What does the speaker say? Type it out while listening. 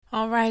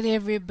All right,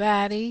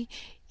 everybody.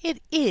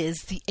 It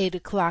is the 8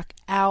 o'clock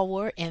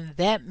hour, and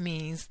that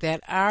means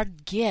that our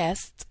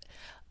guests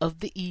of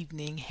the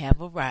evening have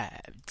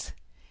arrived.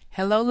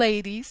 Hello,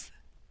 ladies.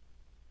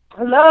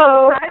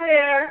 Hello. Hi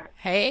there.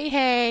 Hey,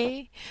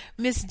 hey.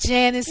 Miss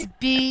Janice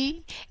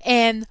B.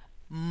 and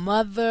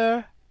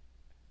Mother,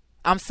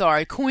 I'm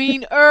sorry,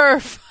 Queen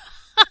Earth.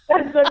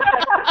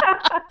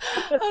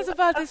 I was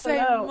about to say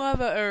Hello.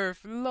 Mother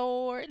Earth,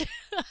 Lord.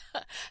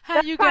 How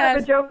That's you kind of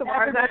guys? a joke of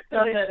ours,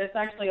 actually. It's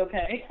actually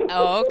okay.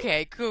 Oh,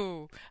 okay,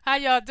 cool. How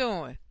y'all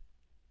doing?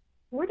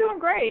 We're doing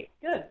great.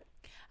 Good.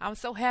 I'm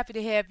so happy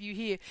to have you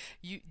here.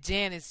 You,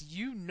 Janice,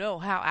 you know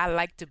how I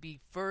like to be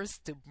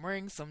first to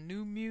bring some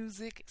new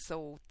music.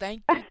 So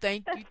thank you,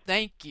 thank you,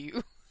 thank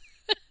you.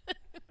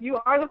 You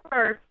are the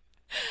first.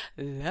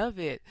 Love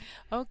it.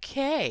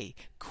 Okay,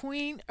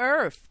 Queen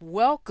Earth,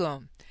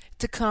 welcome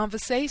to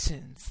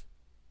Conversations.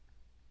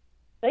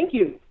 Thank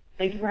you.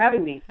 Thank you for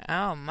having me.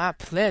 Oh, my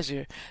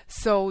pleasure.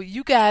 So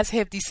you guys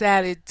have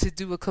decided to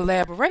do a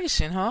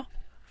collaboration, huh?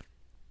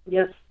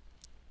 Yes.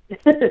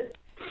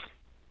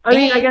 I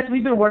And guess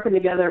we've been working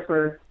together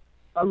for,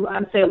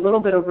 I'd say, a little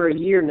bit over a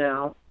year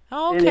now.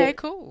 oh, And okay, it,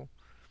 cool.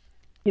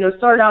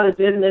 started out as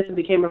business and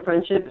became a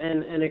friendship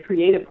and a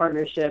creative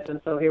partnership.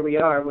 And so here we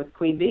are with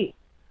Queen Bee.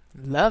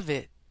 Love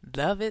it.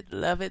 Love it,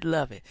 love it,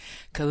 love it.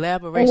 And we,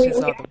 Collaborations we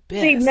are the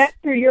actually best. met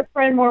through your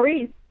friend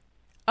Maurice.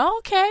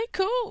 Okay,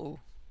 cool.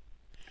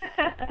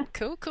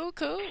 Cool, cool,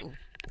 cool.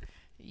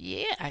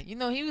 Yeah,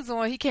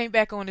 he came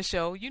back on the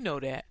show. You know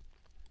that.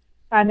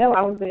 I know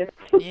I was there.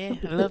 Yeah,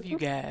 I love you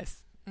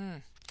guys.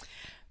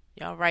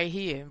 Y'all right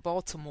here in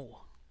Baltimore.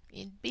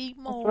 In That's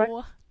right.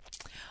 Beemore.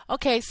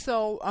 Okay,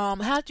 so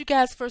how'd you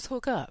guys first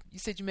hook up? You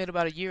said you met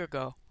about a year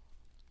ago.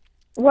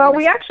 Well,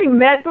 we actually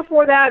met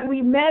before that.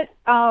 We met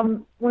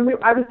when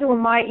I was doing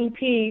my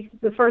EP,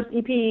 the first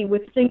EP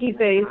with Stinky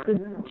Face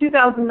in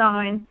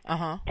 2009,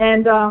 Uh-huh.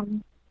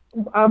 and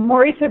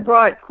Maurice had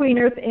brought Queen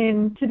Earth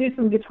in to do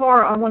some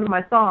guitar on one of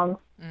my songs.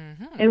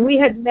 Mm-hmm. And we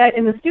had met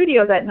in the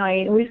studio that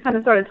night, and we just kind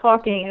of started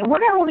talking. And we're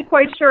not really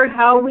quite sure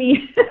how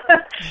we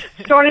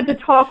started to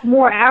talk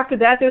more after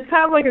that. There's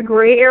kind of like a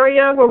gray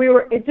area where we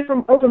were at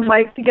different open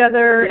mics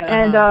together, Yeah.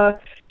 and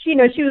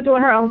she was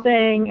doing her own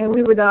thing, and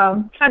we would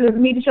kind of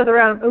meet each other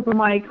out at open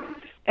mics.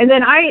 And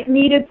then I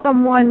needed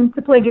someone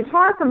to play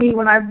guitar for me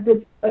when I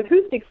did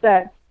acoustic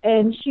sets,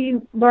 and she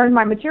learned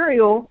my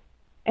material,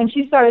 and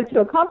she started to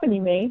accompany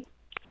me.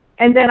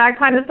 And then I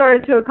kind of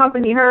started to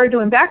accompany her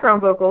doing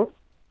background vocals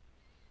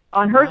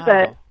on her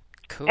set.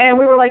 Cool. And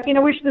we were like,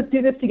 we should just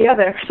do this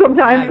together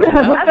sometime.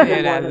 I love That's it.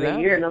 been I more than a love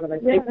year it. now that I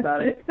Yeah, think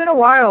about it. it's been a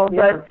while,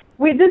 Yeah.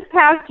 but this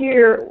past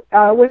year,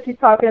 what she's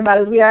talking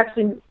about is we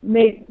actually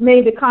made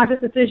the conscious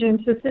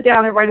decision to sit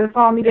down and write a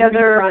song Be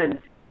together. friends.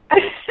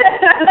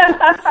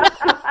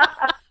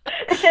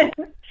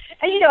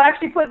 and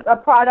actually put a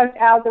product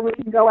out that we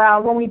can go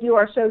out when we do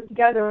our shows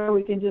together.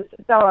 We can just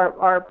sell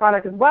our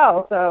product as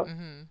well. So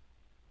Mm-hmm.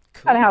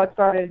 Cool. kind of how it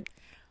started.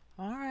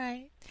 All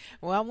right.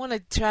 Well, I want to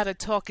try to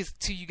talk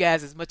to you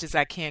guys as much as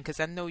I can because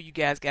I know you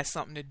guys got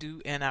something to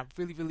do, and I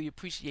really, really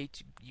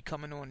appreciate you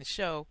coming on the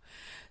show.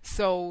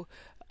 So,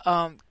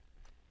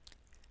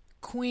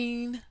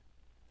 Queen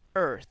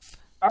Earth.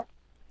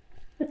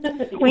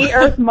 Queen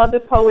Earth, Mother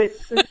Poet,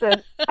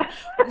 Sister.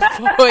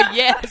 Oh,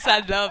 yes,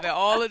 I love it.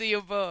 All of the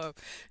above.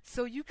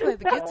 So you play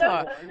the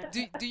guitar.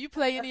 Do you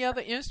play any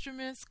other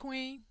instruments,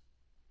 Queen?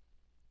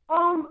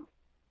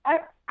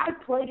 I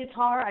play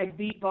guitar, I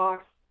beatbox,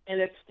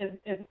 and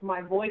if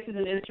my voice is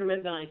an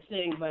instrument, then I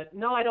sing. But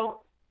no, I don't.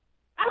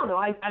 I don't know.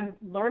 I'm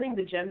learning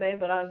the djembe,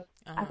 but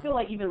I feel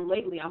like even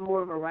lately I'm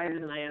more of a writer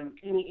than I am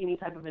any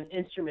type of an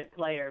instrument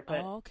player. But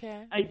Oh,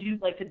 okay. I do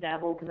like to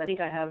dabble because I think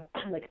I have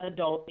like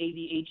adult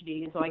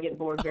ADHD, and so I get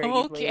bored very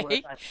easily.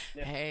 Okay.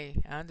 Yeah. Hey,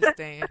 I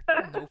understand.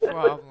 No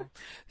problem.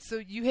 So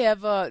you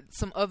have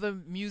some other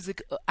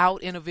music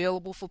out and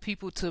available for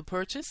people to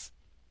purchase?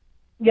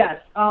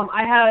 Yes,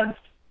 I have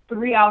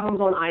 3 albums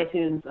on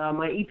iTunes.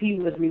 My EP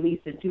was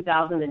released in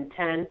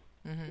 2010.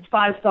 Mm-hmm. It's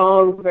 5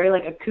 songs, very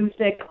like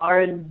acoustic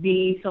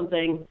R&B,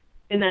 something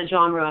in that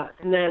genre.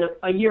 And then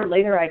a year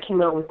later, I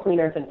came out with Queen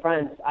Earth and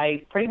Friends.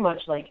 I pretty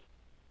much like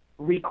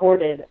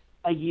recorded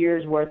a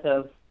year's worth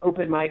of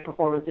open mic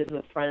performances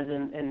with friends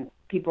and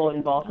people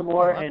in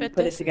Baltimore, I and bet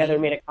put it that's together,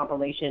 neat. made a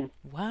compilation.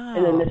 Wow.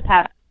 And then this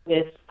past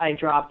August, I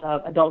dropped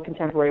Adult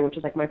Contemporary, which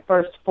is like my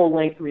first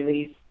full-length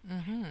release.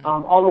 Mm-hmm.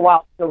 All the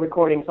while still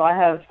recording. So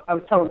I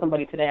was telling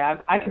somebody today,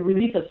 I could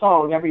release a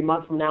song every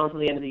month from now until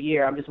the end of the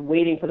year. I'm just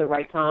waiting for the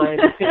right time,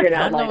 figuring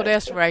I out know like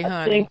that's right, a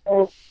honey.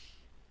 thing,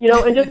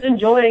 and just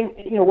enjoying,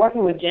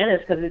 working with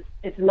Janice because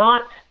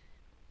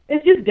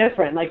it's just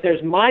different. Like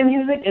there's my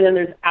music and then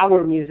there's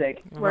our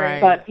music. Right.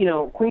 But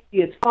Queen Bee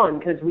is fun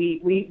because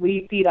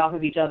we feed off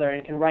of each other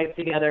and can write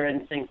together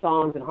and sing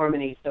songs and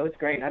harmonies. So it's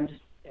great.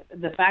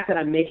 The fact that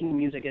I'm making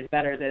music is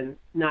better than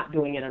not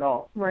doing it at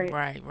all. Right.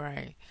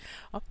 Right.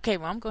 Okay,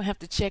 well, I'm going to have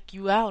to check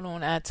you out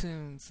on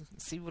iTunes,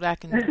 see what I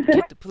can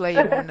get to play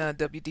on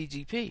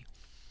WDGP.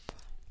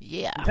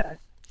 Yeah.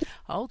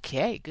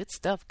 Okay, good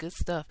stuff, good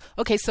stuff.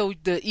 Okay, so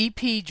the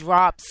EP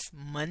drops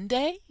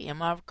Monday.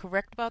 Am I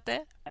correct about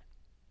that?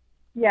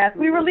 Yes,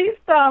 we released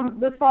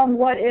the song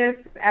 "What If"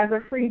 as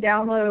a free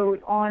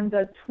download on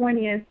the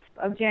 20th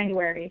of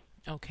January.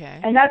 Okay.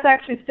 And that's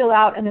actually still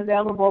out and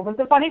available. But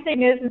the funny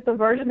thing is the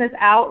version that's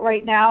out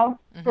right now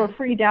for a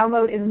free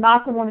download is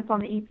not the one that's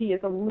on the EP.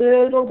 It's a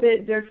little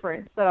bit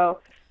different.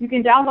 So you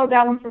can download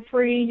that one for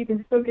free. You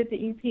can still get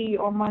the EP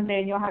on Monday,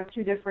 and you'll have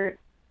two different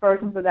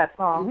versions of that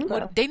song.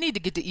 Well, they need to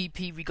get the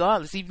EP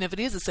regardless, even if it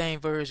is the same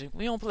version.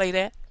 We don't play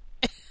that.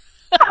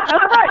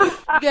 Right.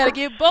 You got to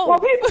get both. Well,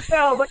 people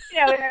know, but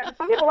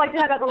some people like to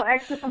have that little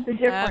extra something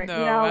different. I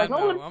know. Like,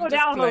 oh, let's go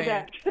download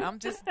that. I'm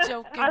just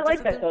joking. I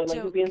like that though. Like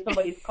joke. you'll be in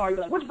somebody's car,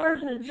 you're like, which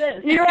version is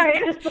this? You're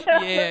right.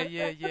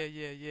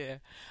 Yeah.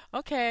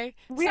 Okay.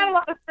 We had a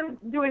lot of fun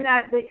doing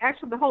that.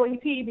 The whole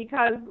EP,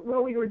 because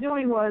what we were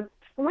doing was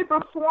when we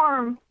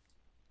perform,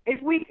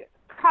 if we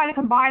kind of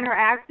combine our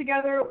acts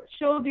together,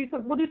 we'll do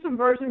some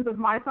versions of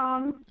my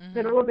songs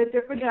that are a little bit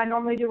different than I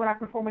normally do when I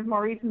perform with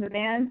Maurice and the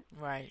band.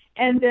 Right.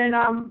 And then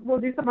we'll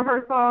do some of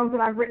her songs,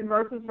 and I've written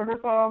verses for her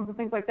songs and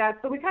things like that.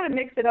 So we kind of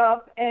mix it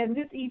up. And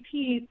this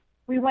EP,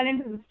 we went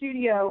into the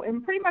studio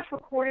and pretty much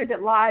recorded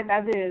it live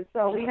as is.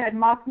 So we had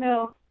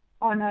Masno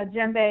on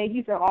djembe.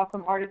 He's an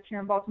awesome artist here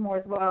in Baltimore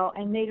as well.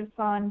 And Native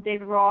Son,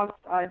 David Ross,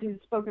 do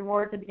spoken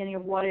word at the beginning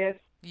of What If.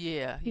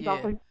 Yeah. He's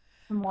also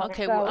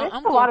Okay, so well,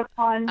 it's a lot of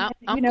fun.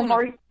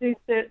 Maurice produced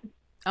it.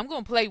 I'm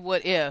going to play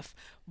What If,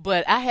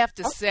 but I have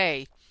to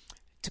say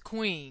to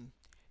Queen,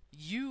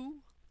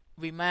 you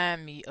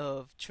remind me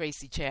of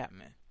Tracy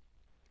Chapman.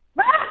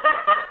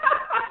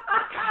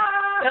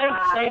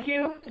 Thank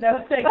you.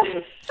 No, thank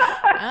you.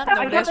 I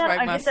know that's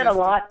right, my I get sister. that a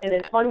lot, and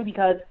it's funny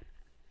because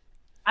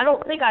I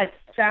don't think I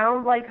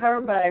sound like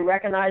her, but I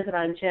recognize that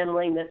I'm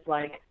channeling this,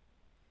 like,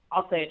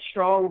 I'll say it,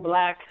 strong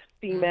black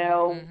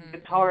female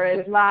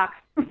guitarist. Black.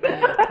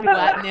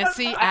 Now,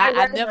 see,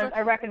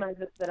 I recognize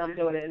that I'm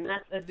doing it, and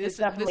that's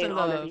definitely an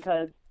honor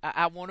because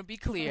I want to be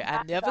clear.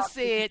 I never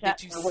said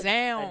that you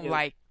sound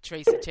like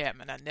Tracy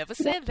Chapman. I never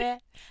said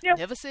that.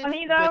 Never said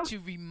that. But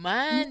you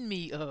remind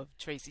me of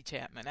Tracy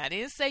Chapman. I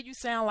didn't say you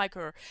sound like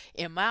her.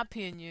 In my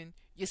opinion,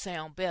 you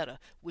sound better,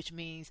 which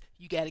means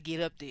you got to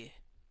get up there.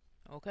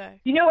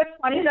 Okay? You know what's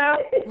funny though?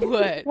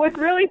 What?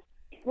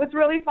 What's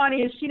really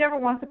funny is she never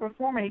wants to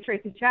perform any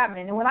Tracy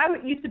Chapman. And when I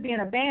used to be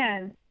in a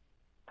band,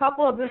 a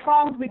couple of the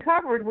songs we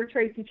covered were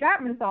Tracy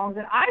Chapman songs,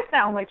 and I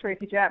sound like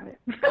Tracy Chapman.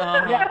 So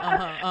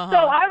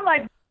I'm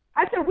like,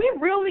 I said, we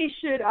really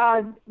should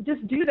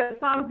just do those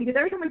songs, because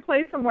every time we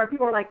play somewhere,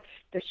 people are like,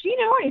 does she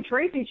know any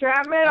Tracy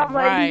Chapman? I'm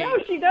like, no,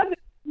 she doesn't,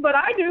 but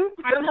I do.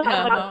 I don't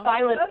have a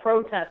silent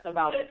protest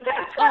about it.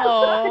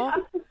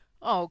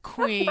 Oh,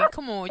 Queen,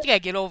 come on. You got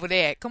to get over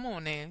that. Come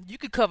on, man. You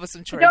could cover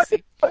some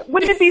Tracy.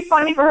 Wouldn't it be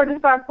funny for her to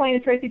start playing a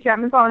Tracy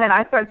Chapman song and then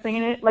I start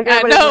singing it? Like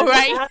I know,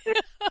 right?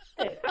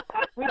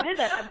 We did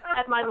that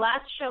at my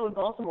last show in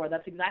Baltimore.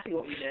 That's exactly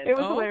what we did. It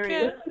was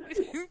hilarious.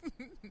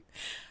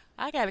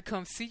 I got to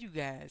come see you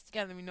guys. You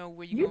got to let me know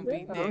where you're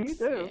going to be next.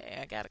 You do.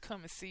 Yeah, I got to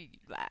come and see you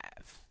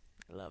live.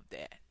 I love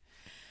that.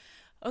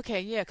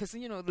 Okay, yeah, because,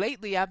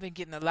 lately I've been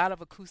getting a lot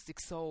of acoustic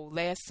soul.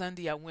 Last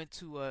Sunday I went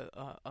to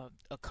a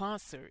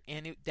concert,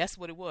 and that's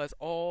what it was,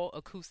 all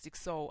acoustic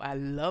soul. I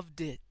loved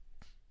it. It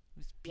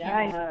was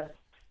beautiful. Yeah.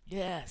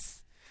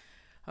 Yes.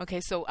 Okay,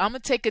 so I'm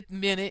going to take a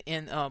minute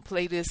and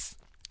play this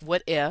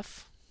What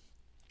If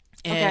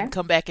and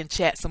come back and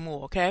chat some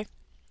more, okay?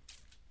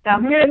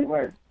 Sounds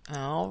good.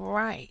 All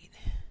right.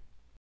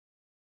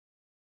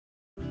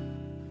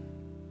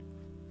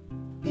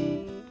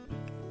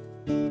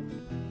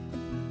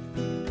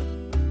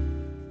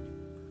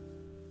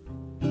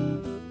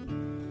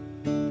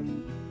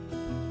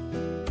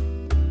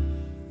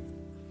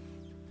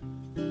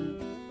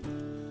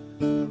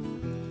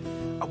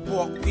 I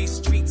walk these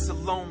streets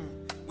alone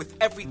with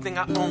everything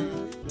I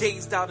own,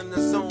 dazed out in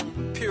the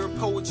zone, pure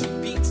poetry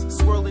beats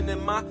swirling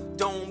in my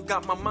dome,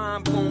 got my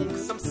mind blown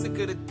cause I'm sick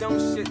of the dumb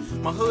shit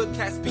my hood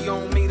cats be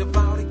on, made a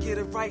vow to get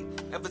it right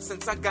ever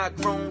since I got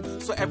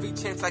grown, so every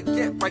chance I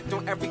get right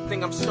on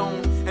everything I'm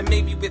shown, and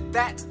maybe with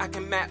that I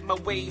can map my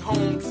way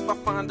home, cause if I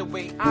find a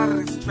way out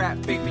of this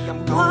trap, baby,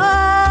 I'm gone.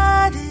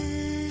 What if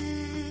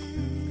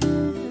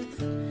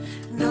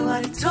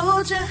nobody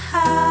told you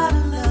how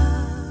to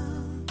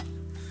love,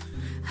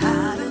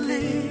 how to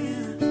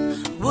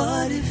live?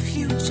 What if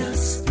you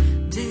just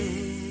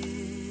did?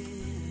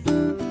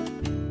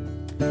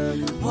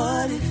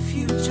 What if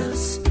you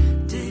just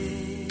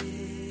did?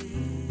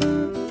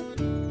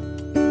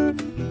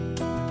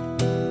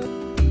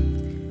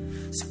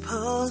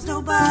 Suppose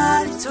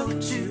nobody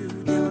told you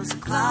there was a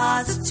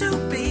closet to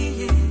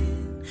be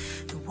in,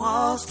 the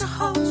walls to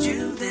hold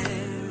you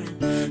there,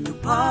 and the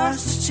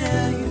bars to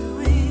chair you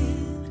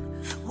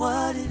in.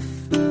 What if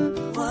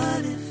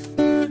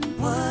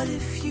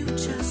you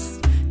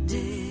just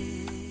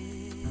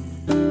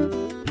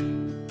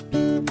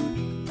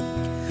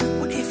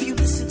what if you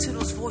listened to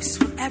those voices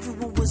when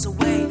everyone was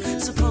away?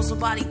 Suppose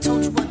nobody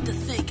told you what to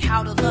think,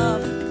 how to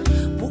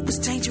love. What was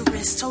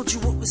dangerous, told you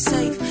what was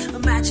safe.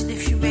 Imagine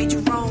if you made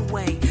your own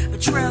way, a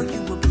trail you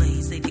would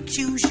blaze. They'd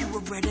accuse you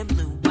of red and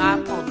blue,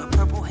 bipolar,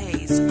 purple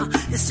haze.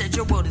 Instead,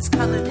 your world is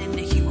colored in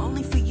the hue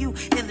only for you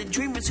and the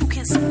dreamers who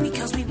can't sleep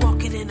because we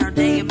walk it in our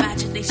day.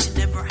 Imagination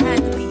never had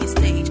to be a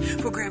stage.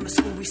 For grammar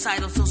school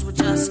recitals, those were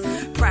just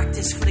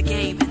practice for the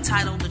game.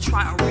 Entitled to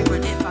try or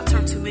rerun. If I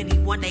turn too many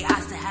one day, I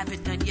still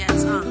haven't done yet.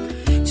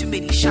 Too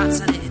many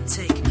shots I didn't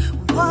take.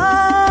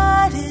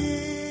 What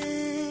if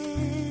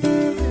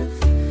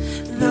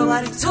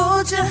nobody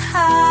told you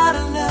how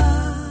to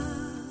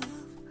love,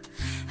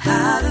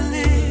 how to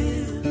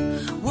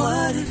live?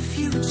 What if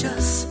you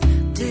just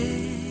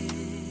did?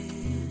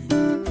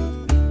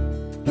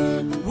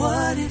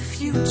 What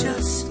if you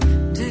just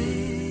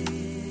did?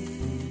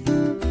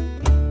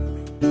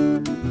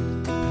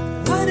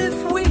 What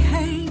if we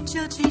hate,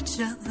 judge each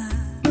other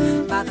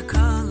by the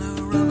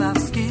color of our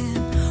skin?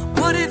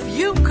 What if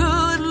you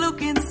could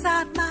look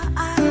inside my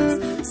eyes,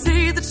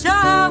 see the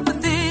child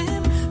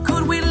within?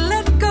 Could we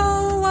let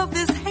go of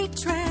this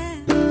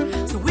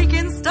hatred so we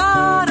can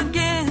start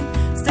again?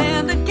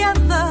 Stand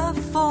together,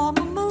 form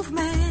a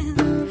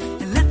movement,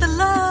 and let the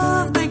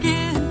love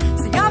begin.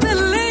 See, I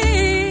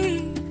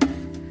believe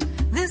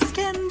this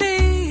can be.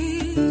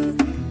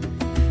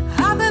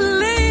 I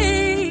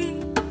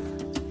believe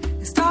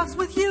it starts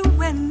with you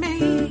and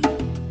me.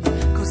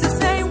 'Cause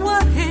this ain't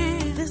what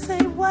if. This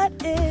ain't what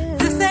if.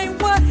 This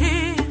ain't what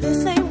if.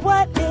 This ain't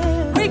what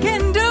if. We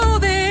can do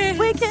this.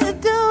 We can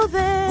do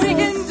this. We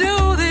can do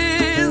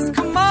this.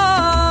 Come on.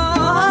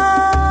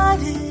 What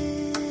if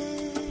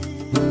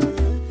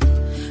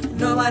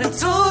nobody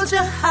told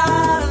you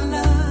how to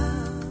love,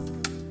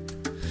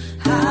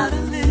 how to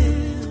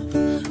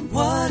live?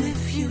 What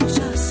if you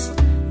just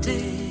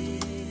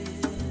did?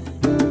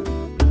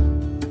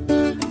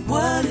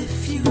 What if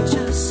you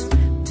just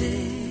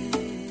did?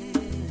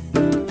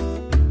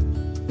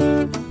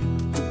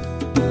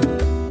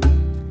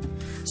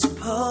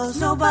 Suppose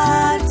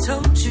nobody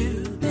told you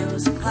there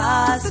was a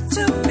closet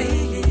to be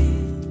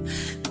in,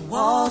 no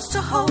walls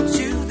to hold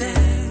you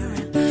there,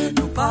 and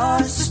no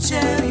bars to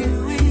chair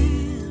you in.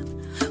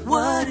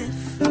 What if,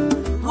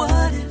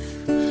 what if,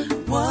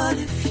 what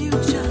if you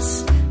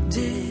just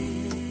did?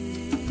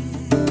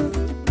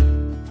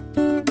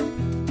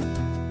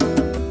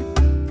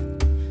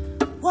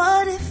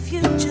 What if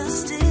you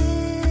just did?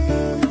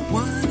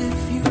 What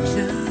if you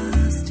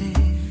just did?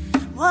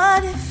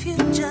 What if you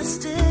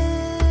just did?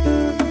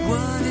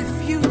 What if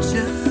you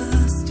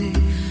just did?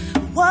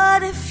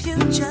 What if you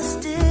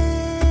just did?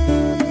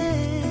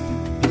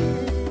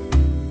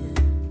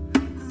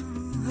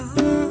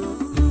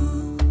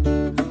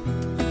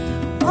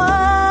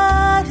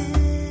 What if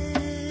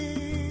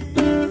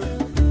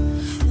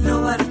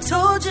nobody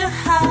told you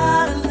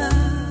how to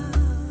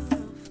love,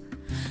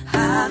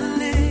 how to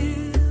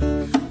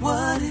live?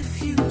 What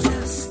if you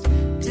just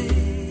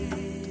did?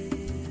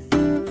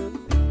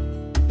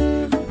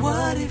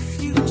 What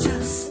if you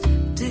just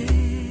did?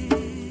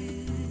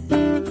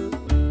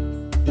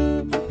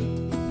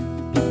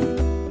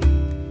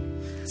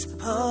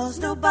 Suppose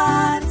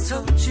nobody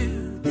told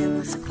you there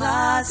was a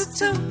closet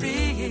to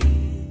be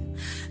in,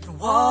 no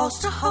walls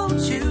to hold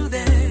you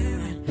there,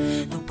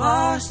 and no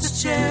bars to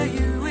chair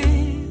you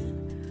in.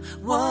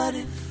 What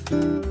if,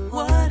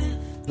 what if,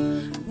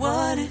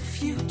 what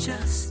if you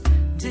just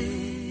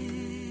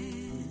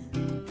did?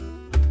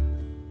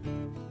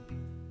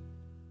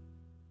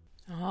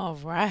 All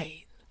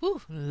right.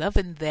 Woo,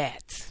 loving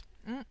that.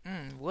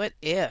 What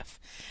if?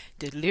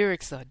 The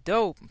lyrics are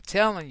dope. I'm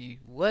telling you.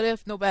 What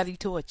if nobody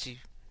taught you?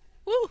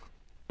 Woo.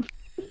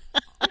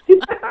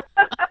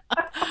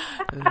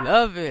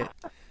 Love it.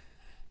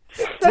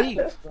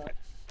 Steve.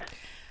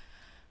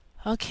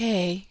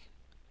 Okay.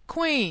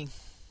 Queen,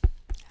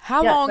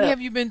 how Yes, long ma'am.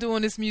 have you been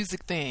doing this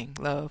music thing,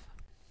 love?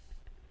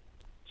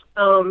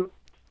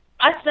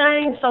 I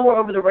sang Somewhere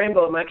Over the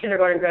Rainbow at my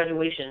kindergarten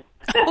graduation.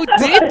 Oh,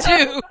 did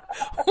you?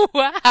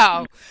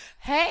 Wow.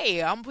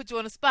 Hey, I'm gonna put you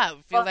on the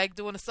spot. Feel like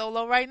doing a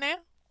solo right now?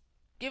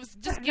 Give us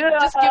just give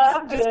us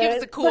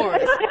the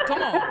chorus.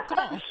 Come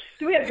on.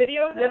 Do we have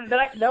videos?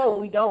 No,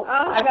 we don't.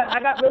 I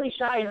got really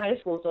shy in high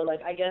school, so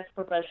like I guess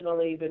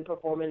professionally been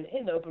performing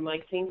in the open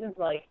mic scene since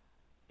like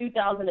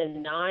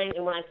 2009.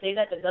 And when I say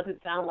that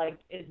doesn't sound like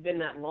it's been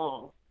that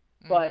long,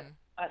 but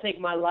I think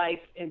my life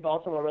in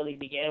Baltimore really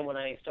began when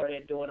I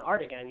started doing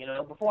art again. You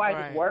know, before I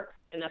just worked,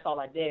 and that's all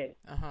I did.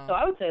 So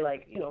I would say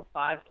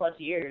 5+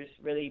 years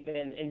really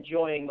been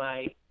enjoying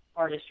my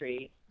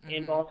artistry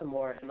in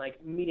Baltimore and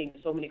like meeting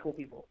so many cool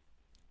people.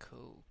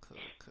 Cool.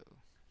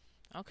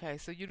 Okay,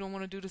 so you don't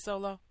want to do the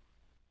solo?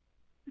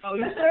 Oh,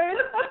 you serious?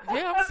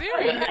 Yeah, I'm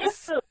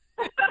serious.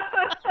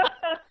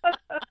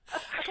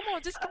 Come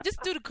on, just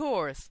do the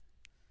chorus.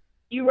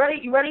 You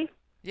ready?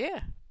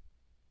 Yeah.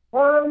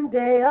 One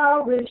day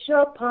I'll wish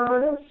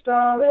upon a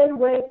star and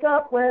wake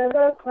up where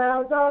the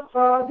clouds are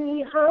far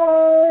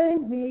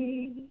behind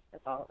me.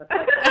 That's all.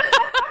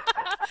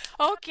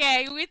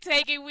 Okay, we'll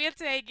take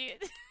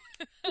it.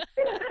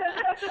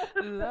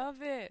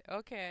 Love it.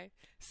 Okay.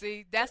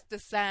 See, that's the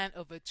sign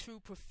of a true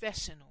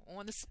professional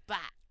on the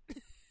spot.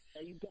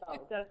 There you go.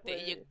 That's There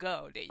what you it is.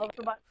 go. There you Hope go.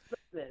 somebody's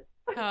listening.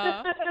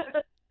 Huh?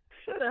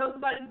 I hope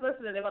somebody's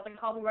listening. They're about to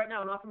call me right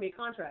now and offer me a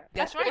contract.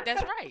 That's right.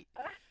 That's right.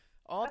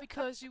 All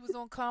because you was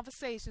on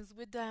Conversations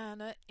with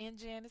Dinah and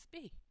Janice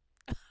B.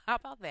 How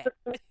about that?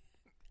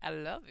 I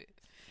love it.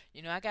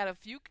 You know, I got a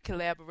few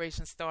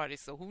collaborations started,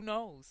 so who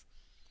knows?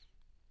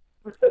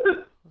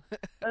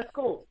 That's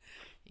cool.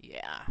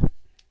 Yeah.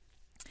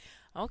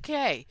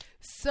 Okay.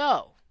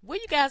 So, where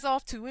you guys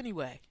off to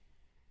anyway?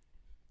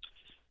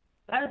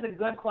 That is a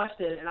good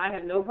question, and I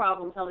have no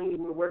problem telling you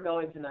where we're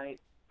going tonight.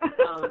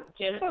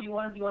 Janice, do you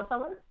want to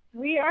tell us?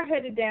 We are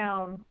headed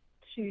down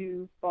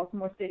to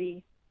Baltimore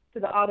City to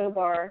the Auto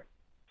Bar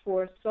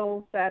for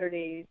Soul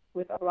Saturdays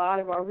with a lot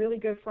of our really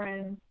good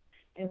friends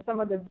and some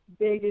of the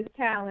biggest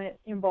talent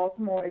in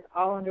Baltimore. It's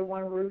all under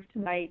one roof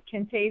tonight.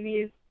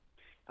 Kentavious,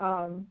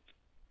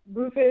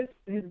 Rufus,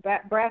 his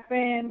brass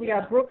band. We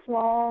got Brooks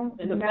Long,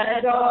 And the Mad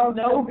Mad Dog,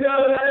 no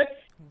good.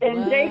 and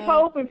What? Jay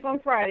Pope and Fun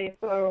Friday.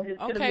 So It's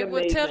gonna Okay, be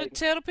well amazing.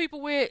 tell the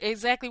people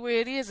exactly where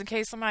it is in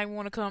case somebody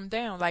want to come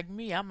down. Like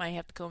me, I might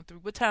have to come through.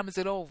 What time is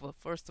it over?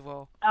 First of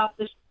all.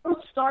 The show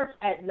starts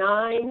at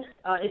 9.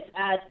 It's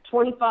at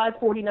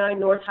 2549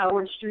 North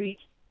Howard Street.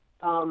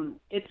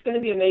 It's going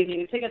to be amazing.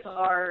 The tickets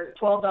are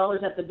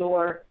 $12 at the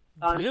door.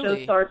 The Really?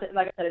 show starts at,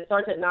 like I said, it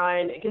starts at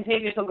 9.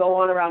 Contagious will go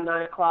on around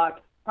 9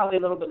 o'clock, probably a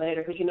little bit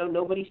later because,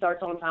 nobody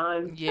starts on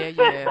time. Yeah,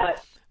 yeah.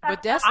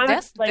 But that's I'm,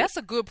 that's like- that's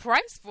a good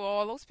price for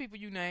all those people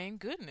you named.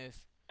 Goodness.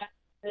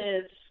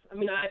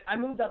 I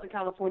moved out to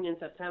California in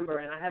September,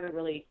 and I haven't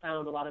really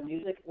found a lot of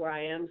music where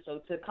I am. So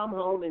to come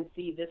home and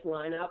see this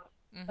lineup,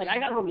 like I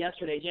got home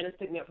yesterday. Janice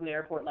picked me up from the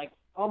airport like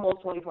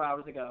almost 24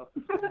 hours ago.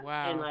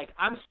 Wow. And like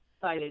I'm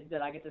excited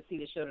that I get to see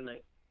the show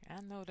tonight.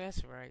 I know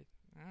that's right.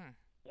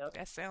 Yep.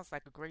 That sounds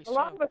like a great a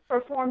lot show. of us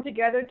perform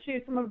together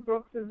too. Some of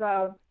Brooks's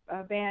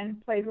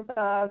band plays with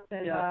us,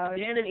 and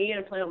Jan and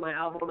Ian play on my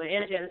album,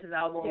 and Janice's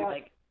album. Yeah.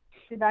 Like,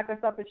 they back us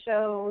up at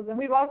shows. And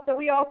we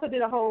also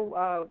did a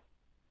whole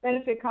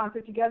benefit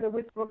concert together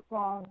with Brooks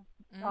Long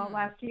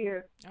last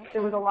year. Okay. It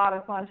was a lot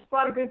of fun. Just a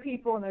lot of good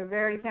people, and they're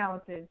very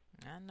talented.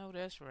 I know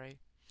that's right.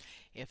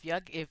 If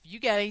you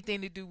got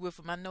anything to do with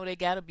them, I know they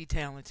gotta be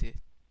talented.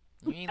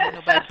 You ain't let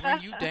nobody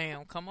bring you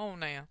down. Come on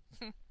now.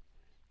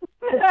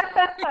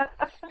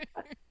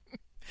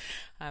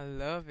 I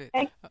love it.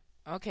 Thank-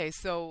 Okay,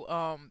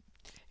 so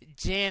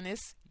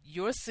Janice,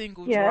 your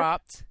single Yes.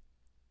 dropped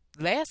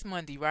last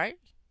Monday, right?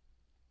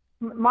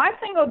 My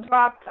single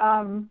dropped,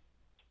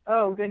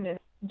 oh goodness,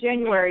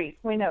 January.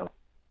 Wait, no.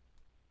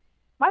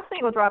 My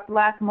single dropped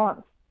last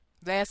month.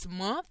 Last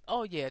month?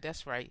 Oh yeah,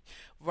 that's right.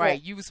 Right,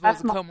 Yeah, you were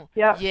supposed to last come on. month,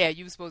 yeah. Yeah,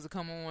 you were supposed to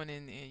come on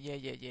and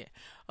yeah.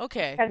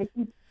 Okay. Had to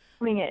keep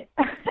doing it.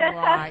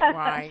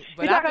 Right.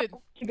 But You're not I've gonna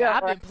let you go,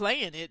 been right?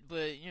 playing it,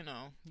 but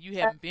you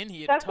haven't been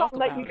here to That's talk also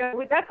let about you it.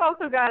 go. That's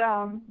also got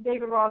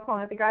David Ross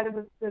on it, the guy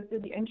that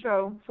did the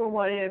intro for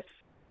What If.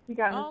 He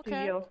got in the Okay.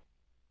 studio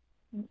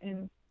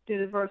and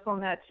did a verse on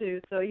that too.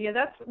 So yeah,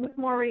 that's with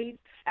Maurice.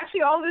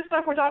 Actually, all this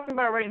stuff we're talking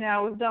about right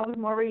now was done with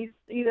Maurice,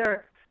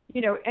 either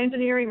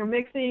engineering or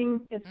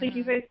mixing at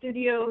Sleepy Face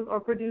Studios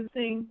or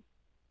producing.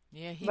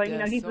 Yeah, he But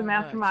does he's so the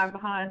mastermind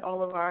much. behind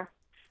all of our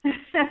know.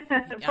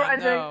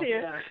 projects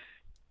here. yeah.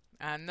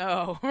 I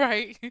know,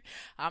 right?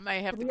 I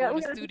may have to We go got in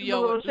the to give him a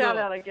studio. little and shout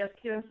look. out, I guess.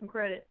 Give him some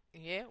credit.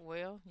 Yeah,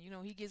 well,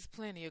 he gets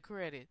plenty of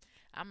credit.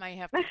 I might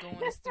have to go in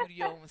the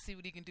studio and see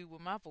what he can do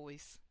with my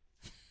voice.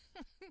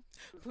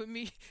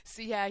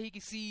 See how he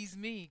sees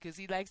me, because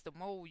he likes to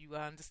mold you,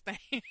 I understand.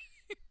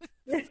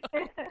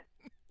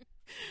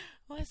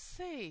 Let's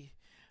see.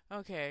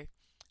 Okay.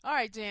 All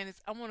right, Janice,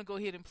 I want to go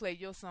ahead and play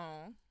your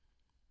song.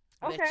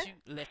 Okay.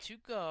 Let you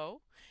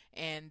go.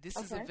 And this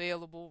is Okay.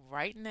 available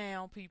right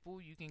now, people.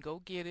 You can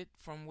go get it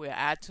from where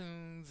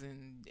iTunes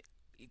and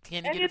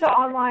can you And get it's it an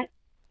from? online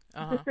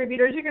Uh-huh.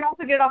 distributors. You can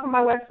also get it off of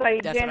my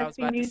website, That's what I was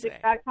about to say.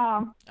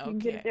 JaniceBmusic.com. You can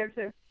get Okay. it there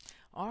too.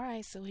 All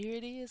right, so here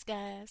it is,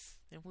 guys.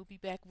 And we'll be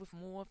back with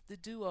more of the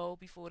duo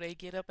before they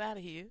get up out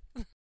of here.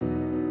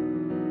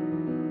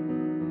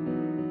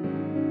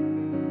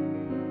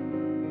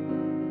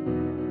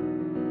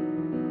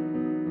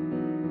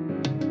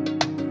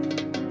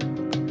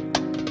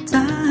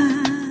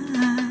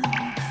 Time,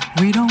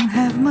 we don't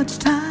have much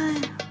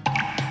time.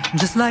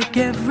 Just like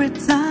every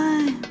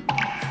time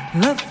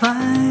love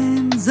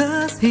finds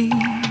us here.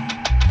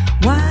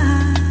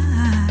 Why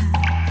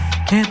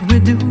can't we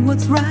do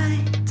what's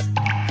right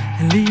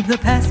and leave the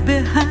past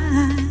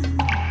behind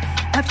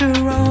after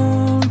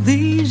all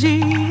these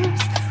years?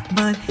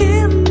 But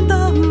in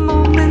the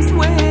moments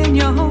when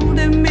you're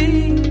holding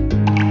me,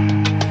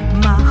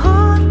 my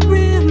heart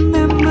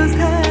remembers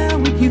how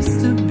it used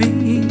to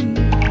be.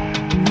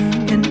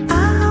 And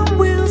I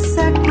will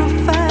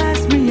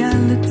sacrifice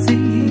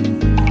reality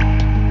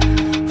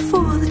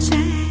for the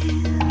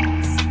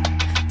chance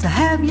to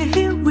have you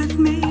here with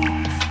me.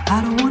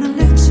 I don't wanna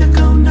let you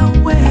go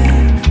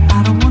nowhere.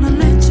 I don't wanna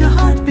let your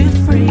heart be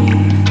free.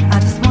 I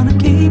just wanna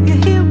keep you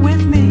here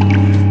with me.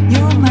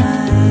 You're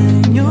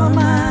mine,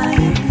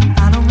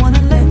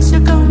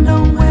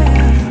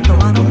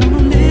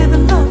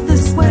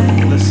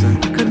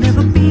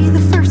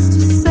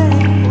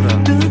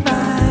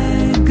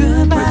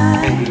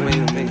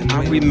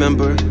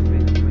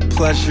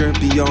 pleasure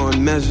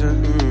beyond measure.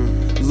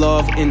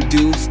 Love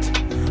induced,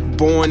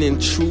 born in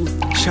truth.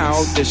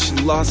 Childish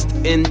lust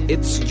in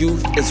its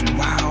youth is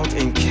wild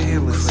and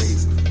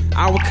careless.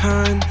 Our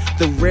kind,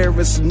 the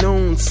rarest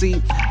known.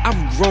 See,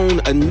 I've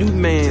grown a new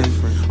man,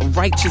 a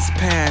righteous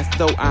path.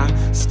 Though I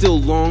still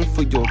long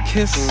for your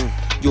kiss,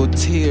 your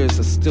tears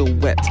are still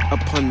wet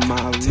upon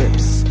my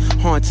lips.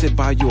 Haunted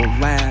by your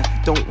laugh,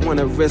 don't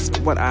wanna risk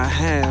what I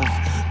have.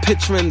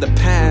 Picturing the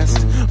past,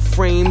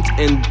 framed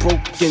in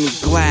broken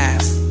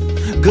glass.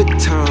 Good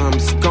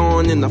times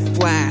gone in a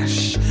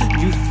flash.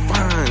 You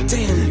fine,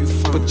 damn you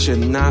fine, but you're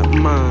not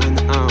mine.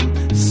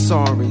 I'm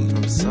sorry.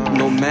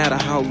 No matter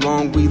how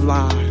long we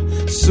lie,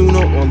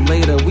 sooner or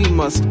later we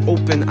must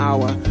open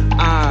our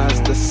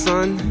eyes. The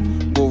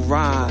sun will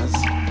rise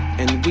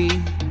and we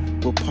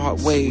will part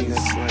ways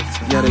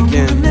yet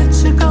again. I don't wanna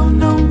let you go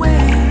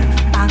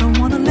nowhere. I don't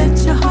wanna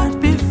let your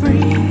heart be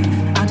free.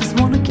 I just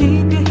wanna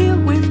keep you here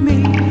with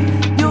me.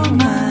 You're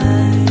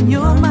mine,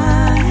 you're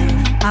mine.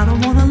 I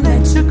don't wanna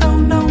let you go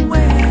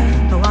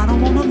nowhere. No, I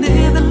don't wanna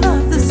live and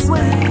love this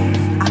way.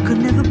 I could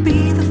never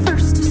be the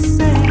first to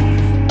say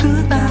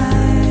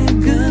goodbye,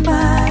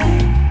 goodbye.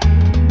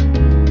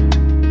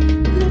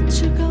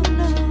 Let you go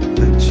now.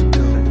 Let you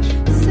go.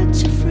 Set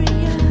you free,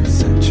 yeah.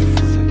 Set you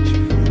free.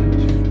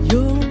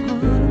 You're a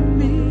part of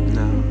me.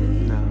 No,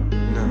 no,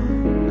 no,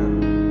 no,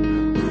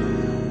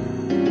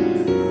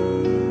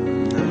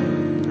 no,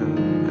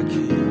 no. I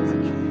can't.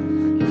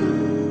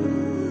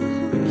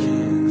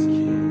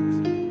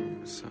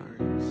 Sorry.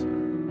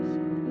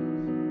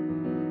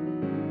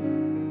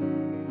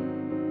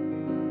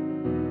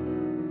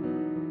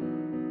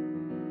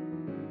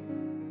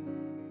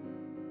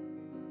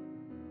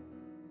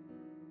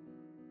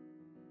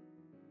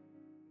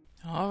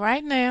 All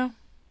right now.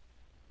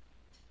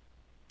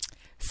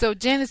 So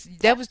Janice,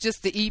 that was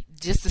just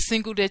just the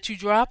single that you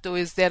dropped, or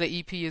is that an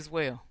EP as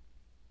well?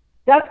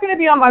 That's going to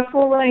be on my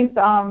full-length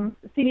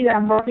CD that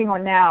I'm working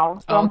on now.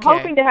 So Okay. I'm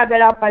hoping to have that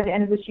out by the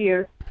end of this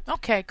year.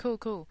 Okay, cool.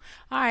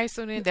 All right,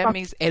 so then that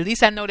means, at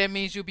least I know that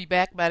means you'll be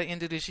back by the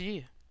end of this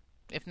year,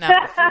 if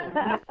not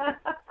before.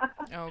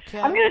 Okay.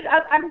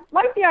 I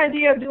like the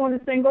idea of doing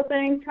the single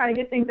thing, trying to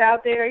get things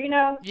out there, you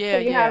know? Yeah, So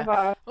you yeah. have,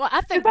 Well,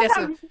 I think because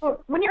that's sometimes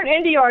when you're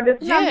an indie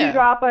artist, sometimes Yeah. you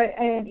drop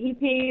an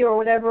EP or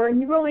whatever,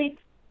 and you really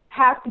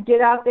have to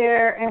get out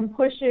there and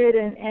push it,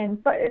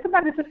 and but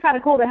sometimes it's just kind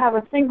of cool to have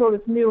a single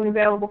that's new and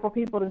available for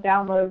people to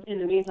download. In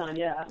the meantime,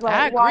 yeah.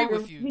 I Like, while agree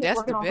you're, with you. know, That's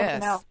working the on something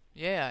best. else.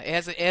 Yeah,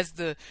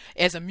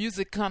 as a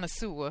music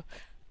connoisseur,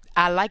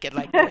 I like it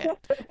like that.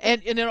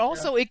 and then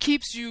also it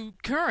keeps you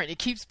current. It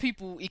keeps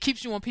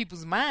you on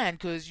people's mind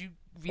because you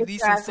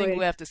releasing Exactly.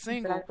 single after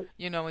single, Exactly.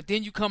 you know, and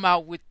then you come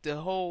out with the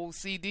whole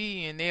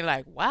CD and they're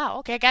like, "Wow,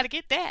 okay, I got to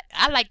get that.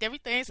 I liked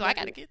everything, so I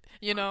got to get,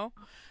 you know."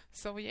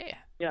 So yeah,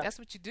 that's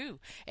what you do.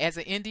 As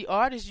an indie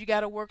artist, you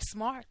got to work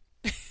smart.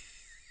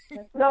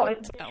 No,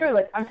 it's true.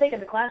 Like, I'm taking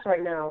the class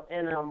right now,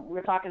 and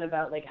we're talking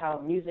about like how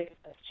music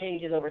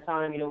changes over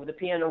time. You know, the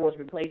piano was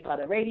replaced by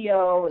the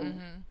radio,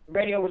 and the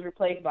radio was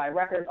replaced by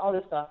records, all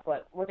this stuff.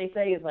 But what they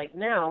say is like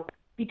now,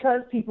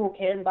 because people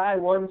can buy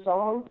one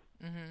song,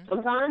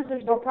 sometimes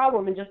there's no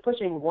problem in just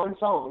pushing one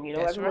song. You know,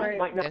 That's everyone right.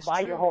 might not That's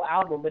buy true. your whole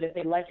album, but if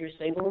they like your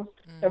singles,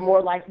 they're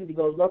more likely to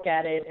go look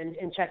at it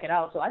and check it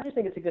out. So I just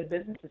think it's a good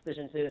business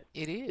decision to,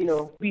 It is. you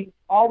know,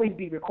 always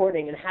be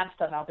recording and have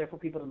stuff out there for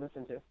people to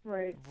listen to.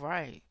 Right.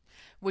 Right.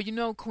 Well, you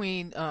know,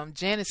 Queen,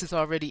 Janice has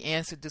already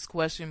answered this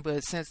question,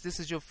 but since this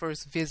is your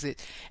first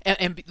visit,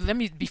 and let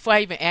me, before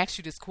I even ask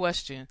you this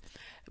question,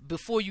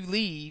 before you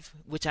leave,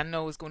 which I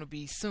know is going to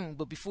be soon,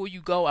 but before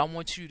you go, I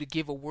want you to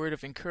give a word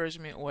of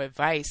encouragement or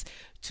advice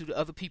to the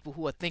other people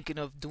who are thinking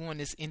of doing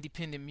this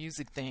independent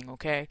music thing,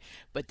 okay?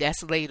 But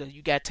that's later.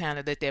 You got time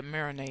to let that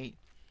marinate.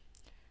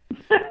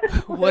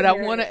 What I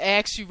want to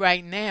ask you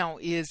right now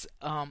is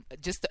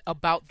just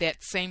about that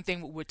same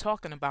thing what we're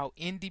talking about,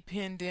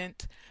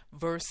 independent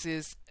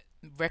versus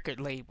record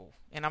label.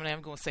 And I'm not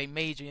even going to say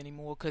major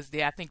anymore because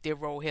I think their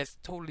role has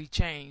totally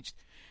changed.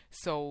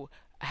 So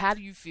how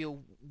do you feel,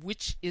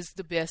 which is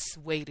the best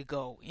way to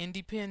go,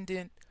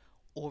 independent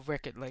or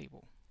record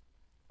label?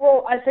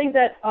 Well, I think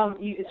that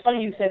it's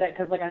funny you say that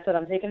because, like I said,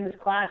 I'm taking this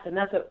class, and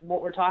that's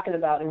what we're talking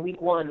about in week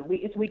one.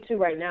 It's week 2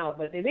 right now,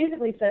 but they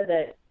basically said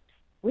that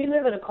we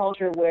live in a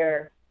culture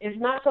where it's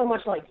not so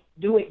much like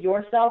do it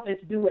yourself,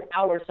 it's do it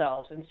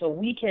ourselves. And so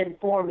we can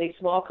form a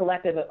small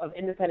collective of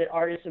independent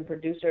artists and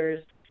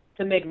producers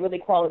to make really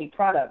quality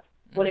products.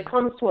 When it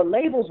comes to a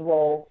label's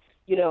role,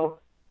 you know,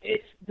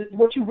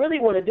 what you really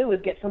want to do is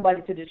get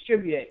somebody to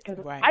distribute it.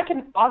 Because I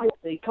can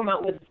obviously come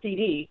out with a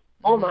CD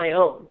on my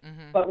own,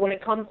 but when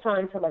it comes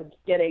time to like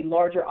get a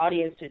larger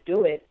audience to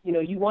do it, you know,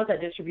 you want that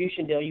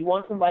distribution deal. You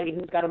want somebody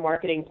who's got a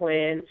marketing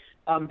plan.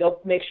 They'll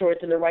make sure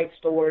it's in the right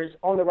stores,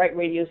 on the right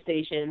radio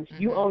stations.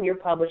 You own your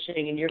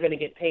publishing, and you're going to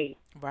get paid.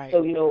 Right.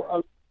 So, you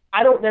know,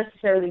 I don't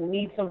necessarily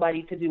need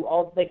somebody to do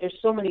all, like, there's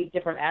so many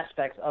different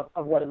aspects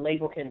of what a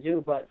label can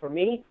do. But for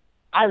me,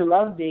 I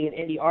love being an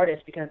indie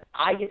artist because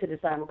I get to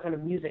decide what kind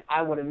of music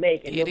I want to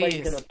make, and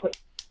nobody's going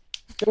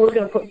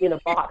to put me in a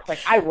box. Like,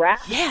 I rap,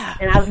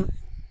 and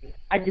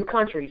I do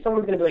country.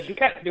 Someone's going to be like, you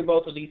can't do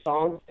both of these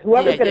songs.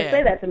 Whoever's going to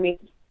say that to me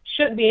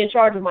shouldn't be in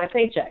charge of my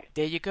paycheck.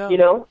 There you go. You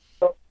know?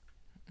 So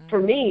for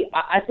me,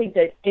 I think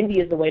that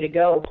indie is the way to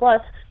go.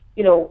 Plus,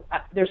 you know,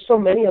 there's so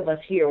many of us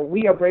here.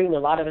 We are bringing a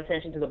lot of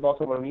attention to the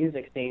Baltimore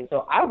music scene.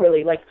 So I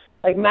really like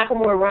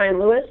Macklemore, Ryan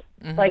Lewis.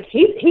 Like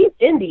he's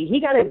indie. He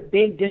got a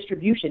big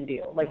distribution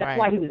deal. Like that's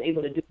why he was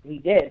able to do what he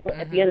did. But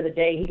at the end of the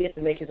day, he gets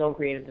to make his own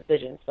creative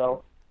decisions.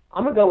 So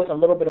I'm gonna go with a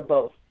little bit of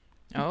both.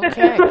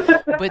 Okay.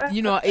 But,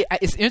 you know,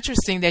 it's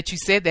interesting that you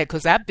said that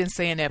because I've been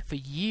saying that for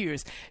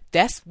years.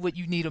 That's what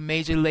you need a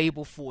major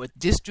label for,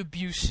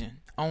 distribution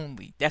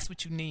only. That's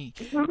what you need.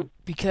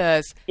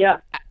 Because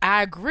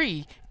I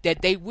agree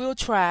that they will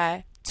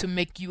try to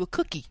make you a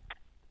cookie.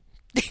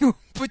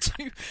 But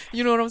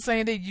you know what I'm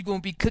saying? That you're going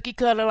to be cookie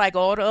cutter like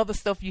all the other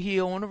stuff you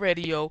hear on the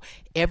radio.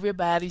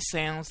 Everybody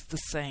sounds the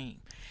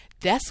same.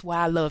 That's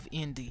why I love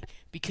indie,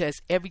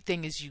 because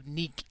everything is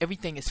unique,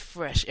 everything is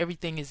fresh,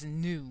 everything is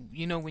new.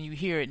 You know, when you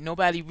hear it,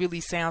 nobody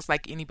really sounds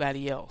like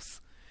anybody else.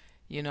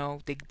 You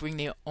know, they bring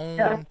their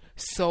own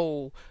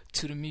soul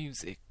to the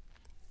music.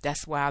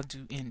 That's why I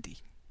do indie.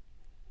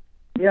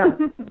 Yeah.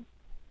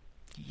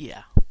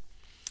 Yeah.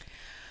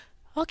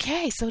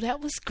 Okay, so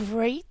that was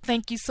great.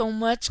 Thank you so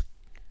much,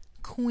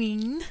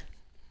 Queen.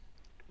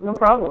 No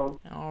problem.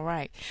 All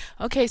right.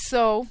 Okay,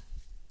 so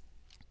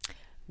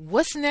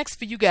what's next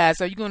for you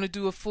guys? Are you going to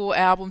do a full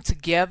album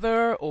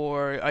together,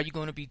 or are you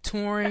going to be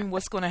touring?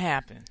 What's going to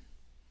happen?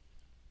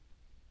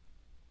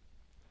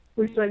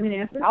 Would you like me to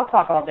answer? I'll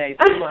talk all day.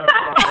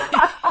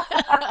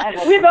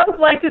 We both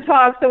like to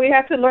talk, so we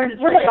have to learn to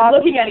talk.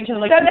 Looking at each other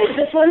like,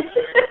 this one.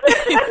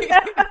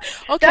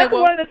 Okay, that's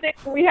one of the things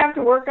we have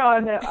to work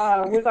on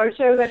with our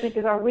shows, I think,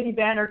 is our witty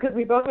banter, because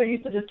we both are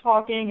used to just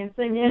talking and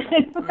singing.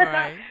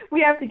 Right.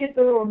 We have to get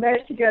the little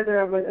mesh together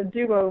of a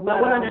duo.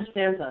 No one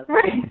understands us.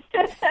 Right.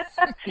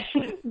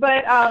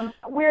 But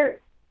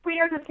Queen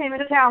Earth just came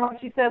into town, like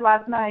she said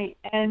last night,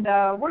 and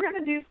we're going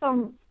to do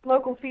some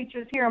local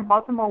features here in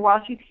Baltimore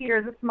while she's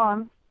here this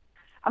month.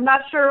 I'm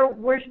not sure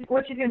where she's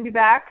going to be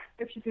back,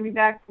 if she's going to be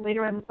back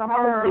later in the summer.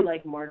 Probably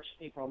like March,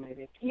 April,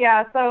 maybe.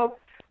 Yeah, so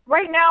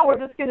right now we're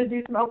just going to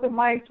do some open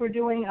mics. We're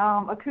doing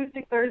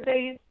Acoustic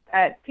Thursdays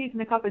at Peace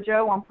and a Cup of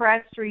Joe on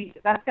Pratt Street.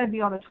 That's going to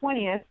be on the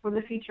 20th for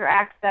the feature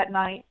acts that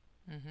night.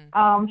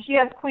 She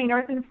has Queen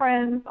Earth and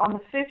Friends on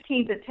the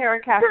 15th at Terra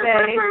Cafe.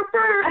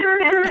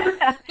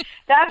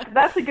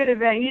 That's a good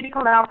event. You need to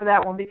come out for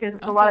that one because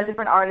it's a lot of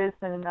different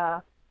artists, and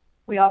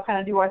we all kind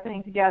of do our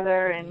thing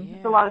together, and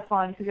it's a lot of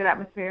fun. It's a good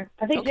atmosphere.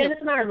 I think Janice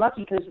and I are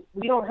lucky because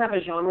we don't have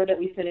a genre that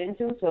we fit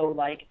into. So,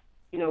 like,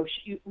 you know,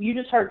 you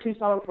just heard 2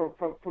 songs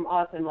from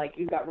us, and, like,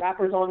 you've got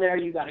rappers on there,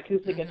 you've got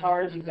acoustic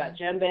guitars, you've got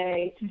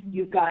djembe,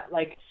 you've got,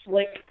 like,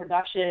 slick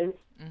production.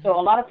 So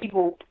a lot of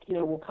people, you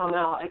know, will come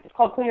out. It's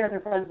called Queen Earth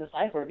and Friends The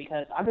Cypher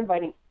because I'm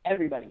inviting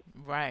everybody.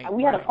 Right.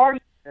 We had a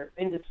party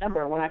in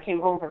December when I came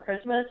home for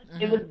Christmas.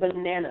 It was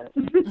bananas.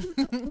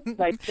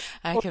 Like,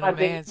 I can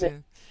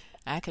imagine.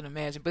 I can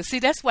imagine. But see,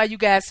 that's why you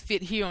guys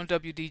fit here on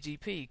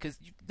WDGP, because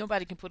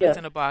nobody can put us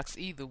in a box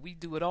either. We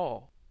do it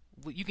all.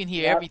 You can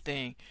hear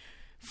everything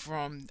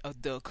from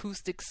the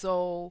acoustic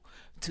soul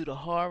to the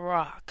hard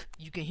rock.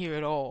 You can hear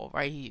it all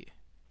right here.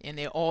 And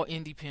they're all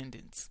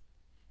independents.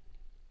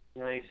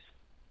 Nice.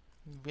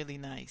 Really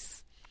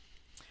nice.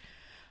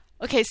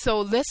 Okay,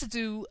 so let's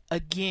do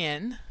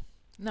Again.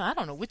 No, I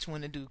don't know which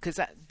one to do, because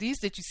these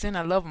that you sent,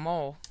 I love them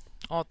all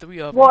 3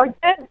 of them. Well,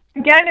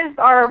 Again is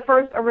our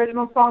first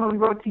original song that we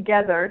wrote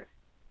together.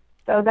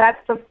 So that's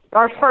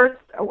our first.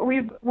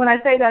 When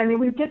I say that, I mean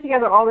we get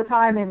together all the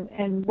time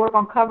and work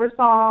on cover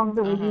songs,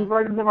 and we do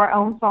versions of our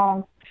own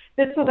songs.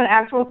 This was an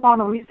actual song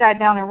that we sat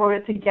down and wrote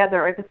it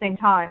together at the same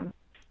time.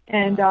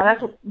 And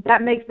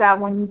that makes that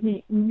one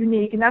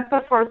unique, and that's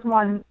the first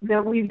one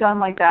that we've done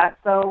like that.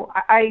 So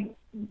I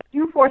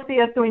do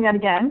foresee us doing that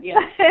again. Yeah,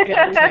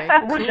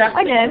 we're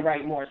definitely going to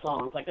write more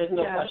songs. Like, there's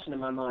no question in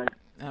my mind.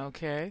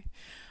 Okay.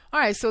 All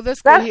right, so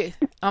let's go ahead.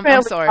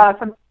 I'm sorry.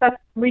 That's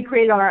we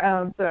created on our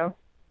own, so.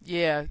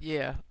 Yeah.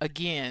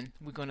 Again,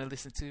 we're going to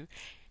listen to,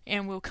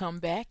 and we'll come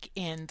back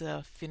and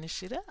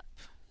finish it up.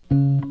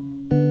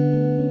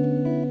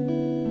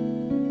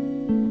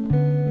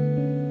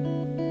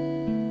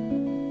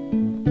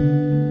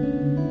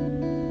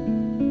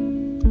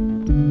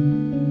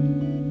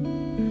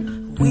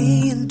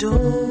 We endure,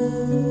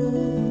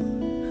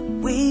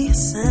 we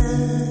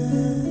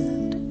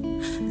ascend.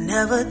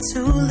 Never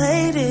too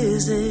late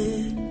is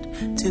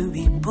it to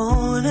be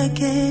born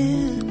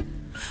again.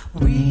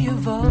 We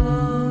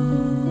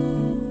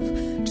evolve,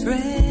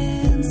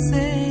 transcend.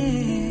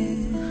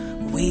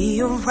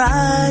 We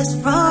arise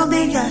from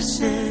the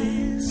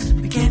ashes,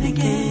 begin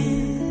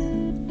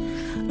again,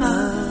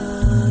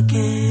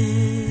 again.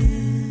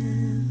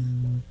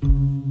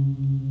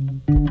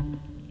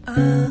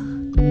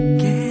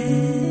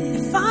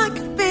 If I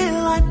could be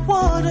like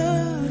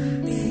water,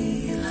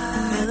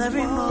 fill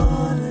every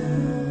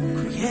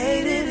mortar,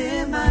 created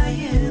in my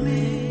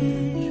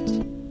image.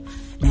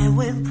 And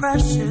when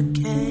pressure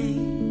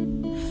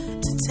came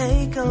to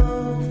take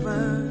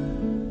over,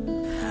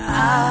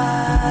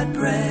 I'd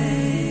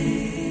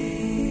break.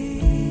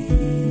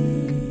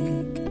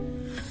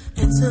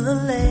 to the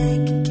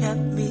lake, it kept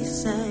me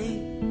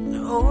sane.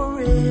 Oh, a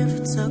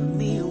river took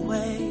me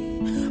away.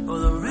 Oh,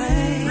 the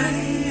rain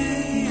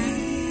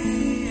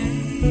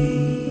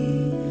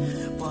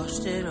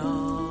washed it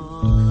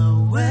all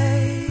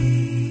away.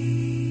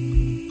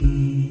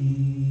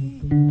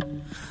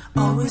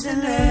 Always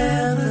and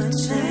never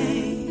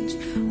change,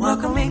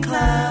 welcoming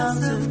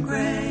clouds of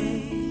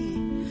gray.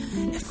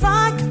 If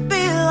I could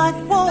be like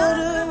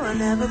water, I'd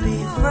never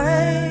be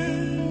afraid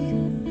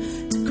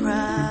to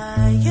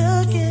cry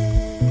again.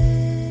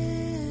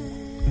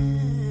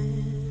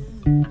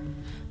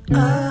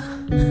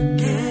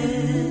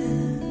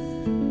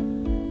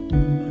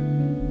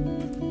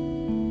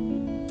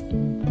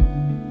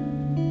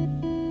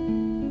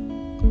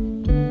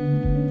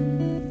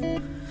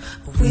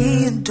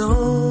 We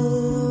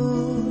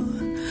adore,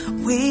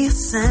 we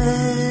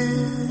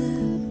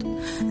ascend.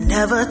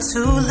 Never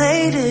too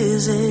late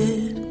is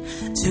it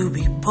to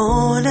be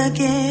born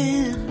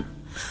again.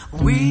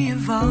 We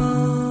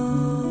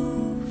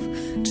evolve,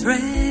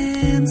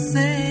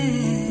 transcend.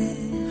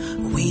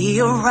 We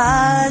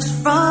arise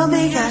from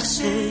the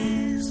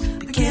ashes,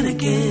 begin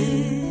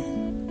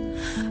again,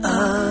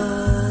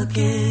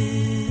 again.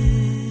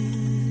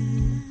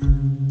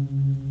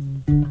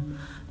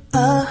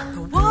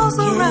 The walls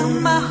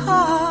around my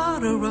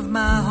heart are of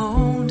my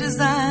own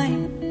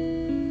design.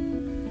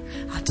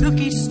 I took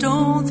each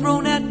stone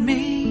thrown at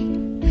me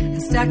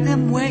and stacked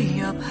them way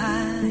up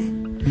high.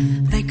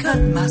 They cut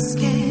my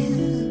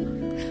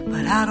skin,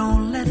 but I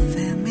don't let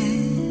them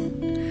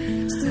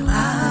in. Still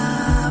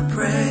I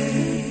pray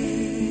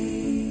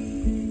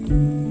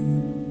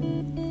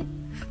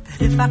that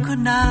if I could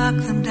knock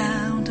them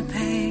down to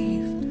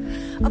pave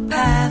a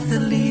path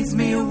that leads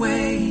me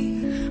away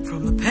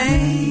from the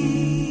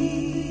pain,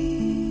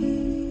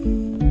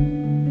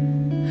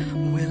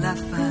 will I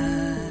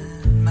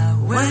find my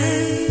way?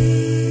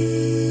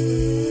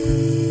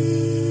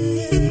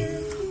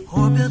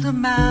 Or build a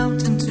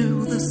mountain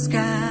to the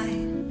sky,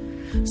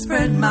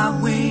 spread my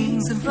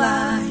wings and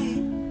fly.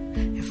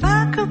 If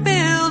I could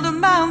build a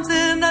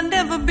mountain, I'd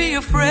never be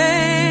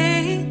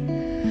afraid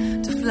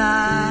to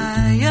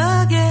fly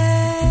again.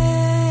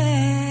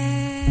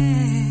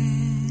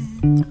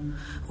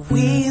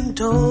 We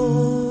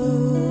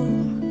endure,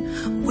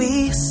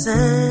 we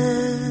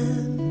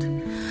ascend.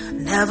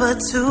 Never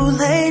too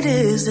late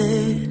is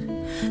it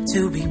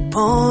to be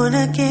born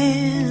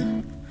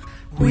again.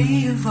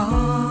 We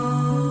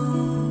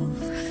evolve,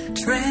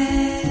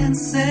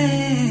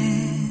 transcend.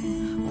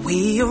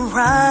 We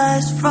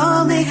arise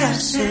from the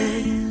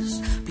ashes,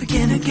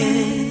 begin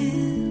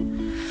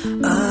again,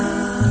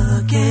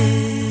 again,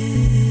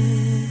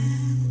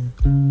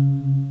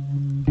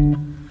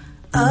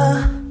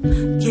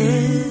 again.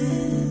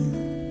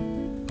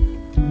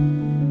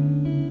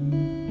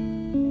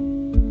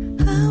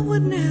 I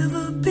would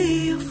never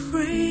be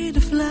afraid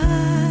to fly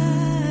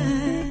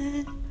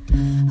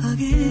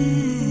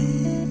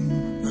again,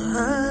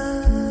 again,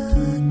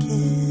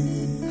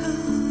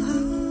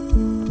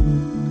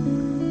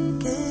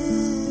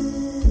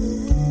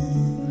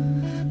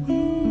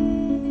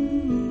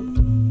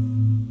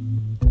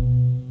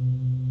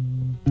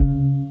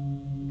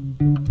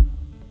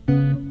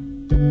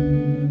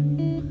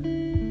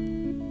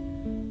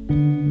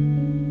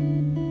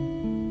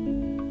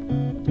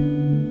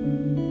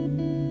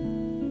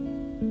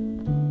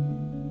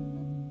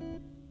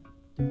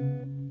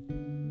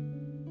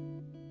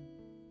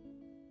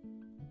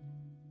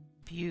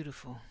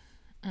 Beautiful.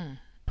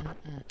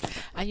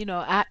 You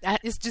know,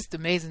 it's just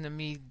amazing to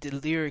me, the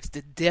lyrics,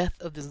 the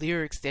depth of the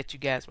lyrics that you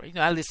guys write. You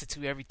know, I listen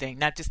to everything,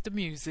 not just the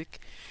music.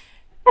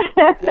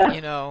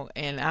 You know,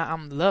 and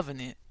I'm loving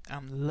it.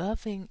 I'm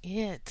loving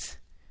it.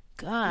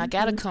 God, I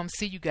gotta come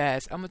see you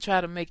guys. I'm gonna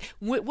try to make.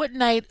 What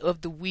night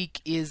of the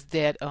week is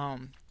that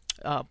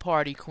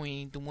party,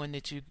 Queen? The one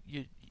that you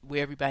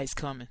where everybody's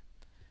coming?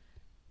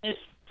 It's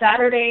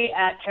Saturday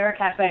at Terra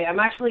Cafe. I'm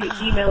actually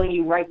emailing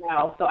you right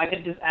now, so I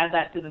could just add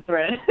that to the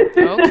thread.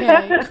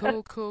 Okay,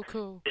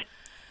 cool.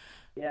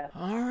 Yeah.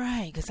 All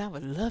right, because I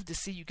would love to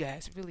see you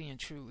guys, really and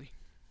truly.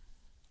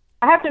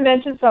 I have to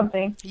mention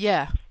something.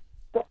 Yeah.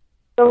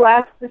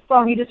 The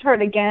song you just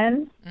heard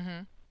again,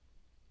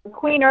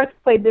 Queen Earth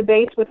played the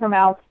bass with her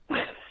mouth.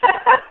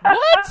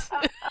 What?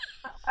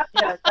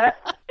 Yeah,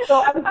 so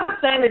I was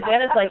just saying to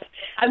Dennis, like,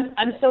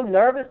 I'm so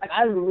nervous. Like,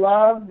 I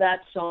love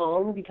that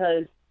song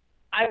because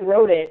I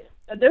wrote it.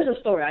 There's a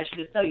story I should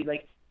just tell you.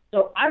 Like,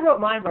 so I wrote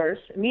my verse.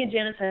 Me and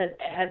Janice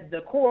had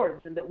the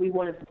chords that we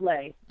wanted to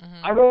play.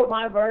 I wrote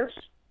my verse.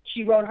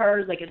 She wrote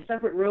hers, like, in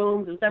separate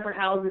rooms and separate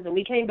houses, and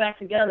we came back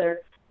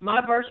together. My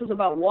verse was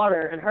about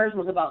water, and hers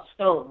was about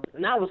stones,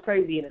 and that was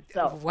crazy in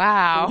itself.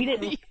 Wow. So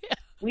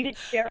we didn't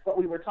share what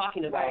we were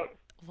talking about.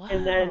 Wow.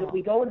 And then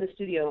we go in the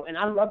studio, and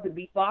I love the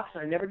beatbox,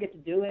 and I never get to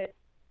do it.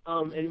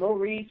 And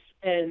Maurice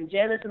and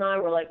Janice and I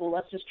were like, well,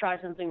 let's just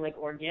try something like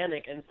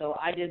organic. And so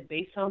I did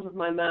bass sounds with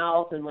my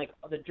mouth, and like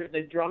the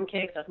drum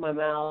kicks, that's my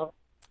mouth.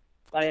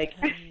 Like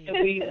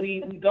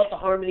we built the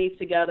harmonies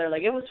together.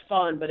 Like, it was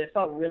fun, but it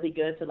felt really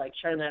good to like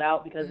churn that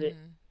out because it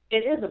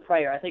is a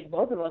prayer. I think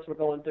both of us were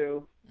going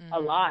through a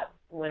lot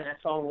when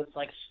that song was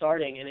like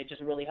starting, and it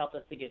just really helped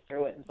us to get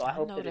through it. And so I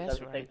hope know that it that's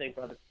does the same thing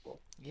for other people.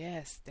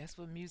 Yes, that's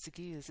what music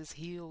is. It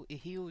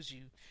heals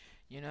you.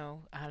 You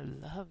know, I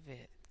love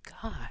it.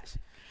 Gosh,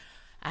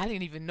 I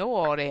didn't even know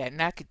all that,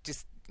 and I could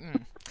just.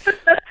 Damn.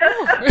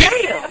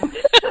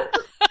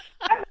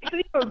 That makes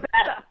it even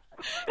better.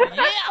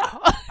 Yeah,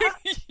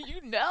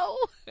 you know.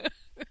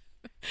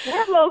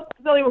 We're a little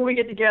silly when we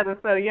get together,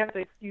 so you have to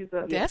excuse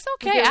us. That's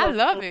okay. I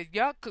love it.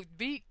 Y'all could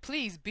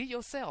please be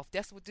yourself.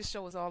 That's what this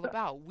show is all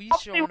about. We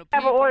showing the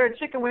have people. ordered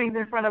chicken wings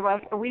in front of us,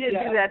 but we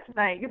didn't do that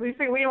tonight because we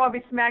figured we didn't want to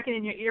be smacking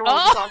in your ear while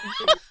we're talking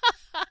to you.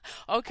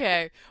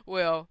 Okay.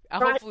 Well,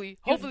 hopefully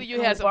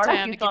you have some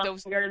time to get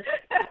those.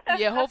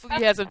 Yeah, hopefully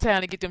you have some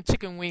time to get them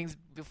chicken wings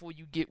before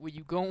you get where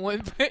you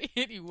going. But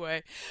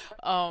anyway,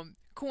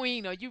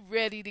 Queen, are you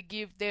ready to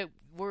give that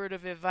word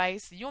of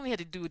advice? You only had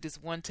to do it this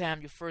one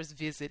time, your first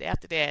visit.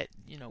 After that,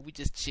 we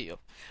just chill.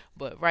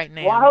 But right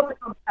now, well, I hope to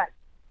come back.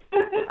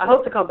 I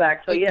hope to come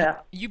back. So yeah,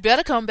 you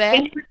better come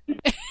back.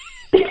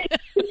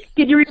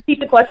 Could you repeat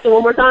the question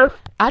one more time?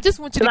 I just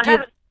want you to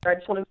give. I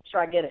just want to make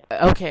sure I get it.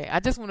 Okay, I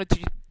just wanted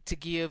to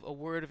give a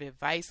word of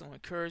advice or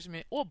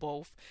encouragement, or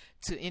both,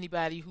 to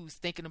anybody who's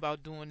thinking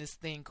about doing this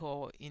thing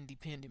called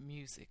independent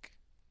music.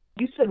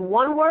 You said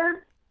one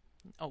word?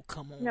 Oh,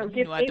 come on. No,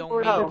 I don't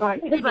mean,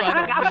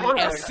 I don't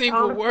mean a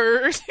single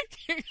word.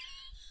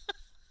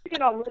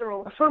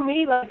 Literal. For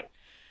me,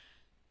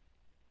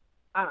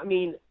 I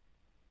mean,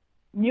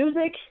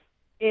 music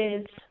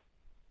is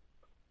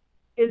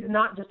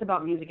not just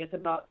about music. It's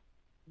about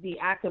the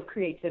act of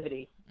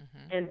creativity.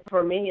 Mm-hmm. And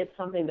for me, it's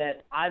something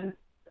that I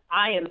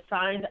am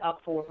signed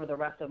up for the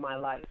rest of my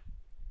life.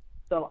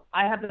 So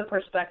I have the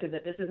perspective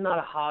that this is not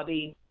a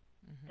hobby.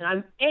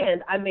 And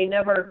I may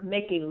never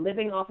make a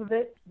living off of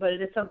it, but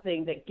it is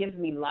something that gives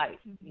me life,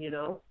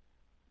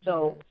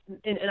 So,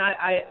 and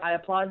I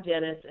applaud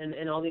Janice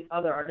and all the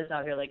other artists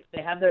out here. Like,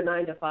 they have their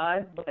 9 to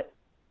 5, but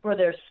for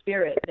their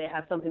spirit, they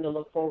have something to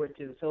look forward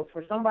to. So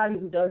for somebody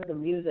who does the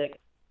music,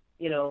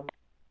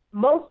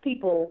 most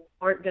people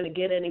aren't going to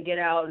get in and get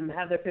out and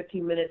have their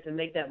 15 minutes and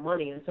make that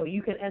money. And so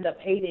you can end up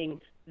hating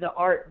the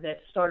art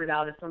that started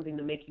out as something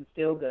to make you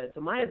feel good.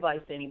 So my advice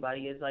to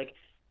anybody is,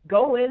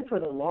 go in for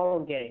the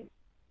long game,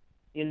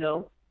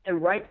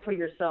 and write for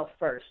yourself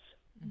first.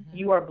 Mm-hmm.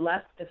 You are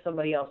blessed if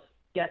somebody else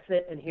gets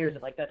it and hears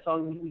it, like that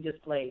song we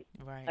just played.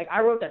 Right. Like,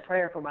 I wrote that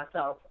prayer for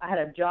myself. I had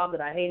a job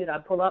that I hated.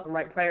 I'd pull up and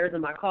write prayers in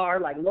my car,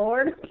 like,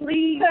 Lord,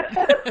 please,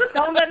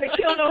 don't let me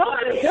kill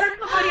nobody. Hurt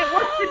somebody at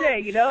work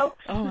today,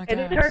 Oh, my and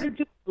gosh. it turned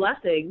into a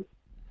blessing.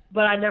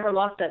 But I never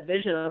lost that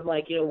vision of,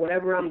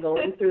 whatever I'm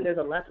going through, there's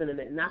a lesson in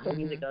it, and that's what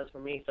music does for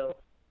me. So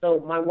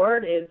my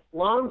word is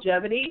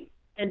longevity,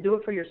 and do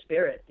it for your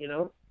spirit,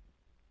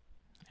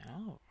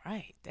 Oh,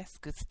 right. That's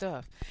good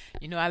stuff.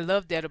 I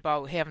love that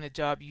about having a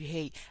job you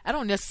hate. I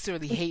don't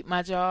necessarily hate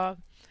my job,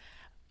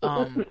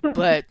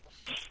 but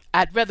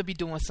I'd rather be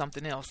doing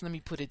something else. Let me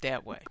put it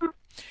that way.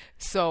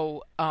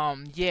 So,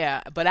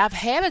 but I've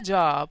had a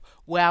job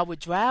where I would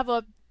drive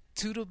up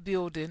to the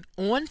building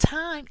on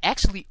time,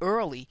 actually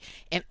early,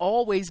 and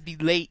always be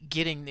late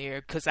getting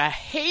there because I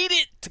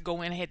hated to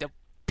go in. I had to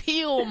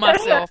peel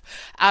myself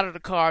out of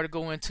the car to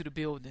go into the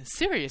building.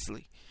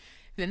 Seriously.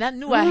 Then I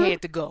knew I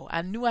had to go.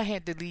 I knew I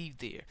had to leave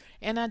there.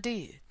 And I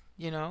did,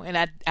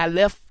 And I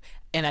left,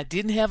 and I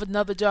didn't have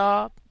another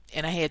job,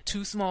 and I had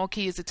 2 small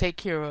kids to take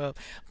care of.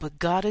 But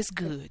God is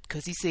good,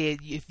 because he said,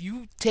 if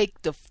you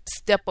take the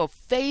step of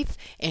faith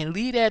and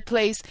leave that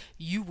place,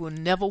 you will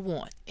never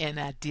want. And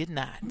I did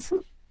not.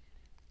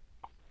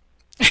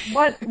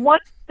 One of the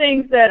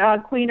things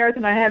that Queen Earth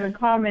and I have in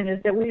common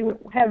is that we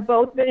have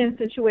both been in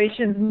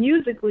situations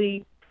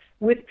musically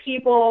with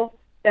people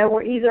that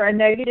were either a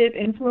negative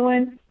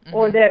influence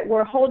or that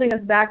were holding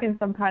us back in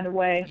some kind of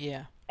way.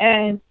 Yeah.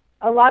 And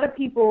a lot of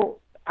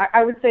people,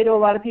 I would say to a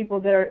lot of people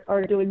that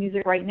are doing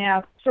music right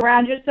now,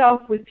 surround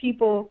yourself with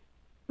people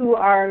who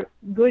are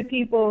good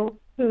people,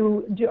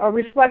 who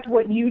reflect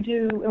what you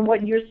do and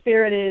what your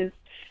spirit is,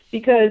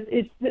 because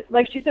it's,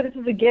 like she said, this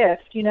is a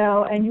gift,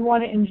 and you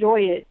want to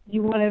enjoy it.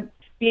 You want to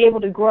be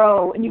able to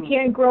grow, and you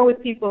can't grow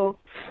with people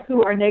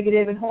who are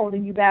negative and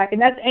holding you back.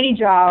 And that's any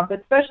job, but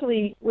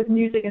especially with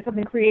music and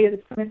something creative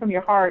that's coming from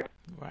your heart.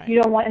 Right.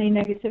 You don't want any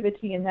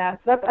negativity in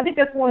that. So I think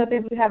that's one of the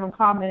things we have in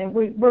common. And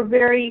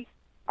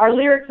our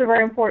lyrics are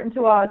very important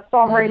to us.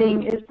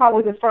 Songwriting is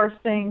probably the first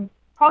thing.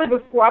 Probably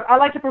before, I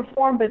like to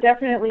perform, but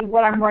definitely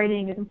what I'm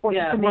writing is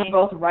important to me. Yeah,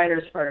 we're both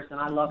writers first, and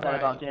I love that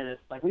about Janice.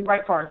 Like, we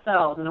write for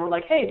ourselves, and then we're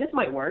like, hey, this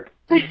might work.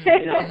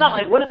 It's not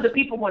like, what do the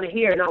people want to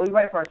hear? No, we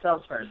write for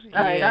ourselves first.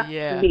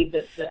 Yeah.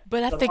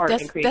 But I think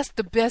that's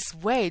the best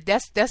way.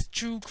 That's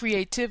true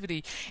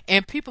creativity,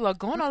 and people are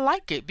going to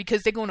like it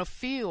because they're going to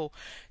feel,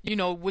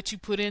 what you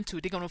put into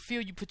it. They're going to feel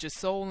you put your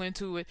soul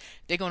into it.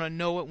 They're going to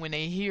know it when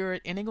they hear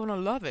it, and they're going to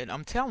love it.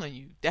 I'm telling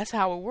you, that's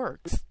how it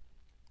works.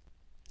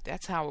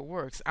 That's how it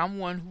works. I'm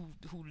one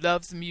who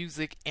loves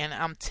music, and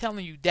I'm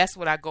telling you, that's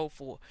what I go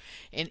for.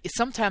 And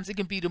sometimes it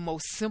can be the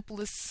most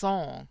simplest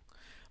song,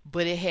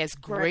 but it has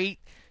great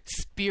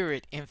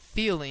spirit and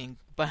feeling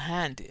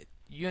behind it.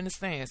 You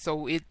understand?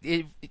 So it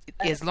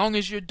as long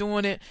as you're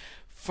doing it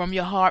from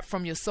your heart,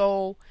 from your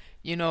soul,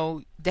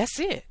 that's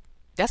it.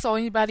 That's all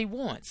anybody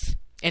wants.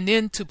 And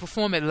then to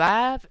perform it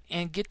live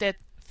and get that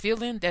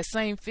feeling, that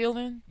same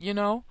feeling,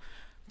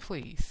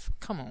 please,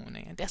 come on,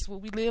 man. That's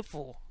what we live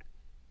for.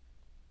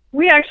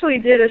 We actually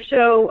did a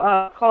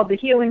show called The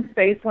Healing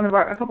Space.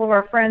 A couple of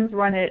our friends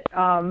run it.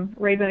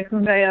 Raven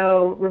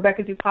Akumbeo,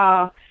 Rebecca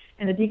Dupas,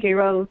 and the DK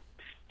Rose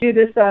do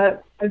this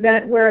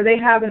event where they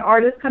have an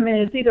artist come in.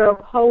 It's either a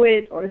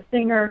poet or a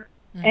singer,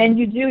 and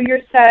you do your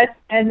set,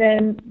 and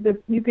then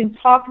you can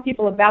talk to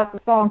people about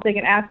the songs. They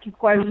can ask you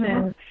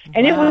questions,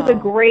 and it was a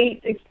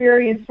great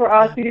experience for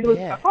us. It was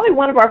probably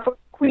one of our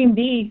Queen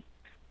Bee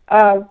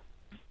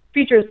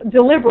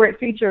deliberate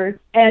features,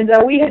 and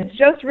we had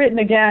just written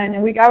again,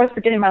 and I was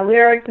forgetting my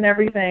lyrics and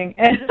everything,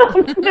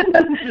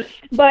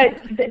 but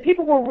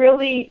people were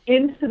really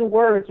into the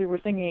words we were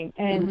singing,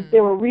 and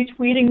they were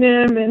retweeting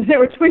them, and they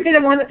were tweeting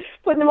them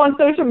putting them on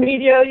social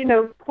media,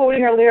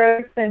 quoting our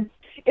lyrics, and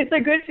it's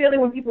a good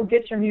feeling when people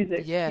get your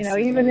music,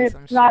 even if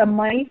it's not a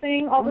money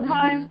thing all the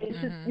time, it's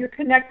just you're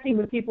connecting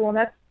with people, and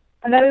that's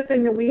another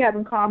thing that we have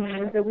in common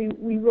is that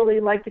we really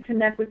like to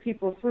connect with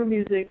people through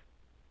music.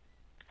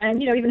 And,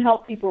 even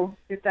help people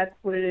if that's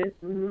what it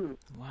is.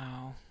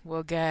 Wow.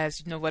 Well, guys,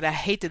 you know what? I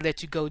hate to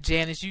let you go,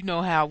 Janice. You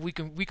know how we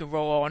can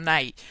roll all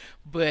night.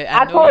 But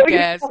I know you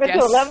guys got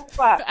 11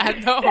 o'clock.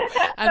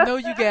 I know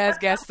you guys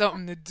got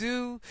something to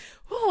do.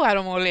 Ooh, I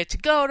don't want to let you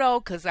go, though,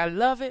 because I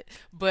love it.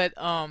 But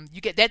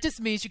that just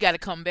means you got to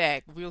come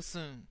back real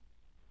soon.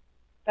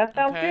 That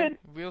sounds good.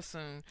 Real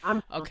soon.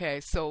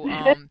 Okay, so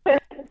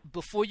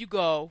before you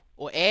go,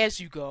 or as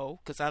you go,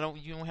 because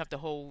you don't have to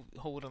hold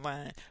the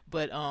line,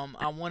 but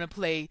I want to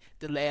play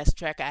the last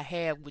track I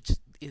have, which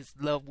is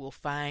 "Love Will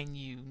Find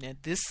You." Now,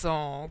 this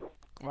song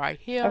right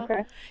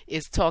here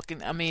is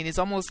talking. I mean, it's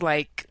almost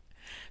like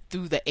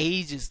through the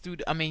ages,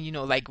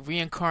 like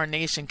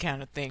reincarnation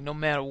kind of thing. No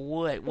matter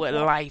what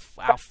life,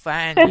 I'll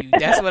find you.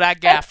 That's what I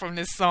got from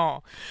this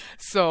song.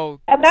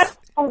 So. And that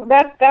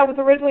was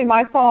originally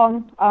my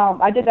song.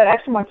 I did that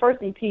actually my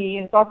first EP,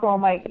 and it's also on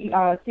my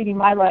CD,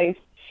 My Life.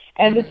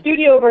 And the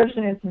studio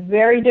version is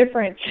very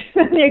different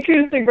than the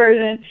acoustic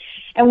version.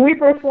 And we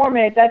perform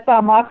it. That's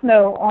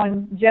Moxno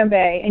on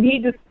djembe, and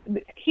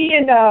he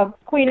and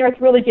Queen Earth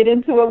really get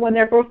into it when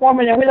they're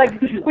performing. And we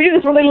do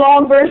this really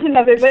long version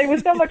of it, but it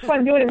was so much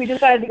fun doing it. We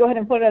decided to go ahead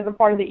and put it as a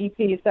part of the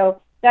EP.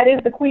 So that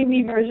is the Queen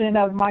Bee version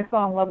of my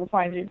song "Love Will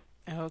Find You."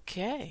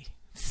 Okay,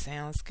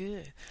 sounds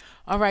good.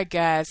 All right,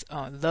 guys,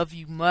 love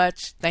you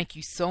much. Thank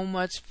you so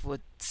much for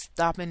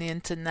stopping in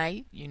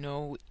tonight.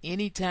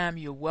 Anytime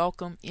you're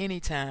welcome,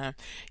 anytime.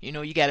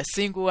 You got a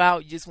single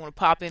out, you just want to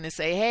pop in and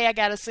say, hey, I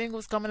got a single,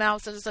 it's coming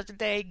out such and such a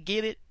day,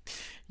 get it?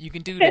 You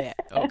can do that,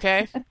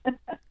 okay?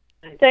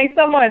 Thanks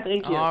so much.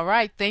 Thank you. All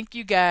right, thank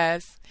you,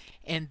 guys.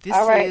 And this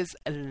is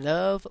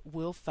Love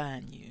Will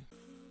Find You.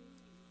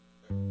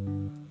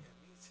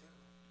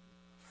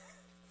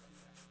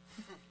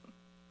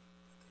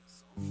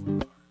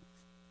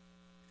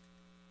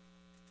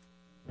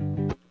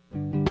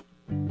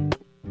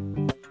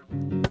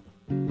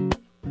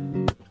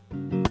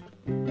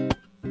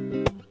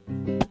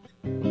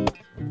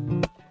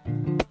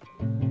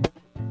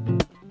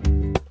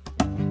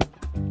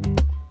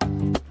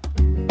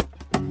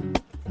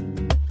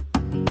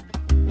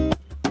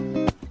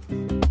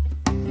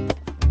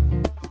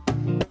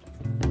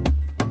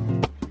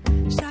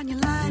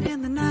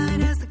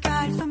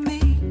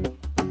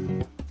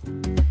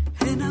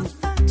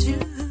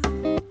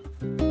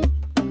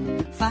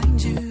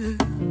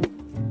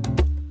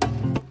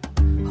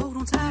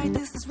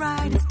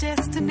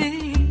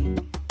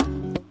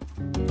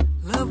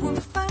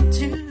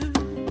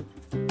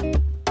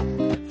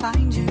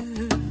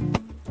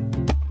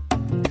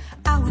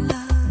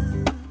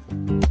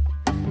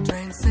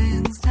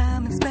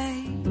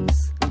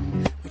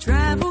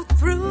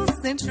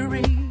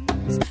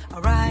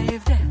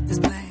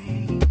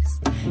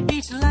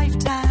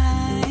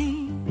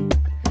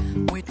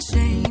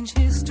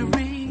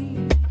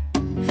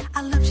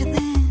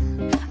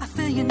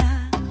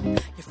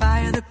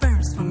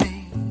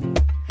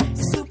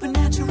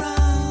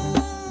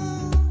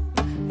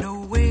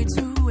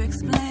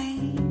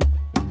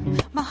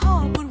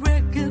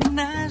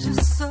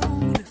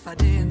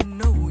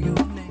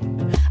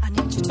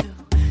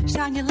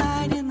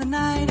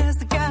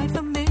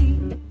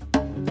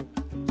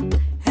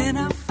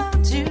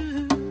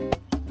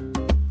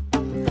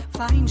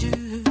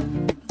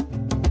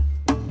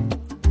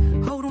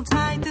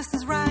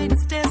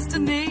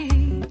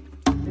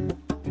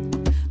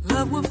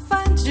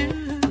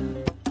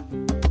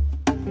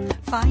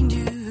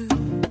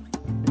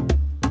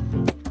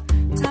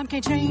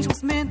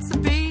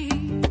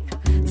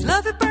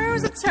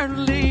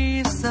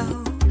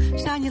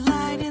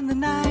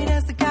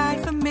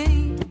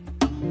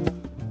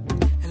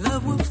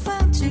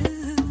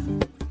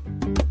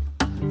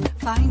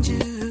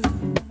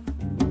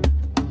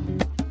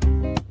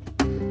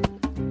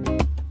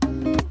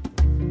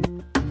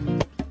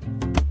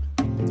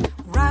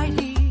 Right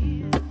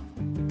here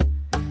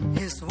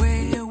is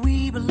where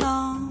we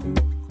belong.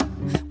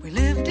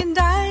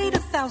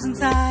 1,000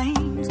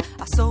 times.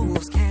 Our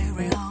souls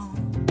carry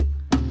on,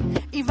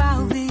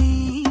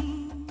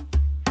 evolving.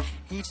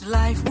 Each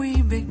life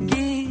we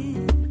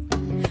begin.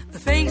 The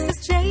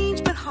faces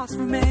change, but hearts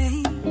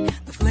remain.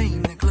 The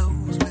flame that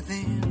glows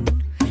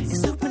within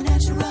is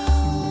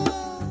supernatural.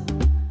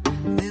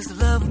 This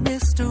love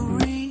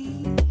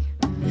mystery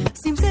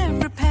seems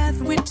every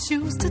path we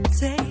choose to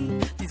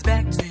take leads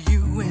back to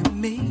you and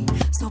me.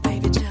 So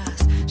baby,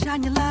 just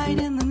shine your light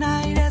in the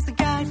night as a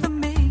guide for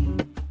me,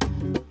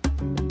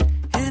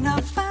 and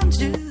I'll find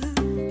you,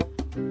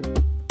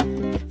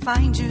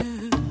 find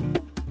you.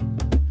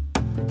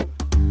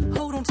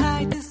 Hold on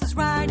tight, this is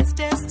right, it's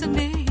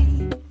destiny.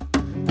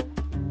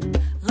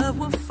 Love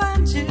will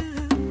find you,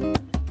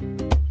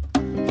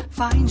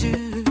 find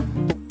you.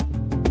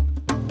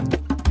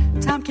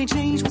 Time can't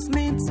change what's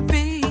meant to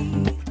be.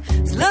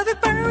 So love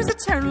it burns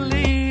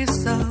eternally.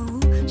 So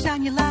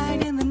shine your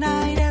light in the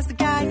night as a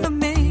guide for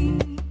me,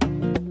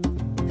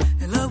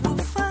 and love will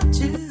find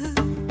you,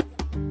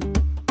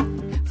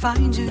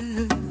 find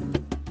you.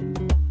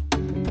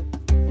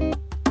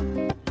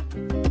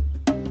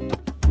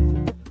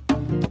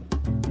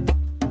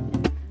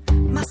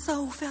 My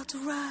soul felt a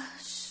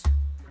rush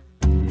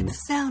at the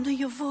sound of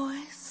your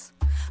voice,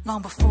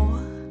 long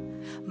before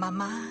my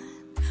mind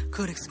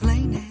could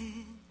explain it.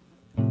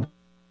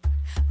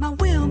 My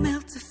will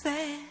melted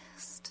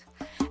fast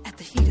at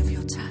the heat of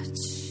your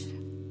touch.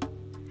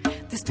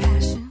 This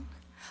passion,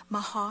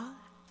 my heart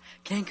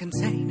can't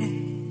contain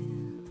it.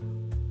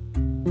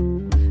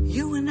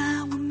 You and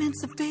I were meant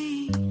to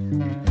be.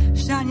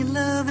 Shine your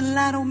love and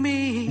light on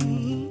me.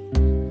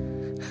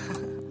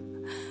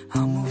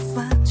 I'm gonna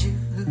find you.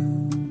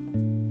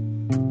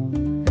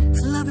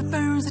 So love it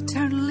burns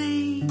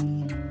eternally.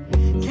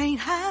 Can't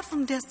hide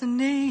from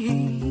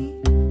destiny.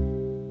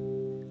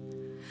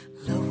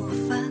 Love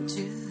will find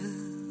you.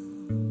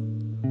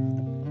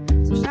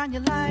 So shine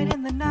your light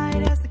in the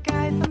night as the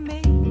guide for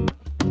me,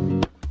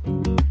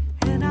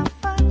 and I'll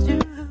find you,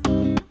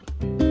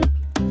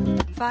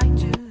 find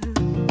you.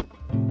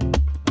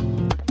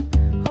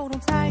 Hold on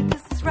tight,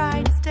 this is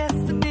right, it's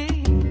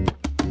destiny.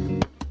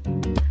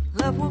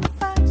 Love will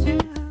find you,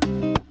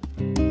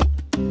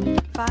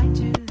 find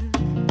you.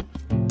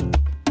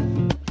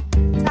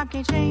 Time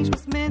can't change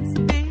what's meant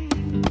to be.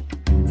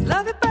 So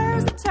love it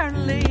burns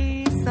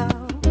eternally. So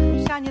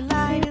shine your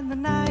light in the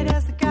night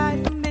as a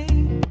guide for me,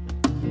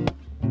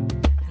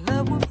 and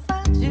love will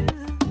find you,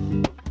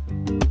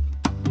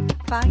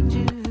 find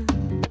you.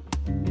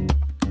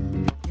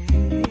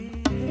 Yeah.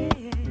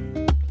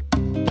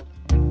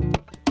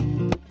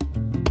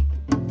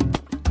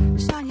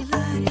 Shine your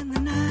light in the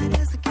night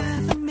as a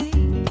guide for me,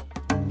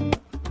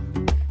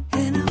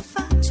 and I'll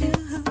find you,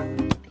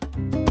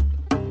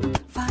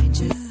 find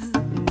you.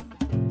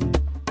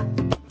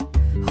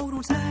 Hold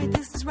on tight,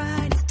 this is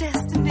right, it's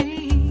destiny.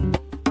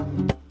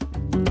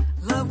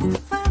 Love will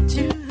find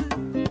you,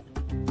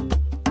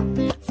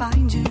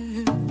 find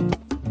you.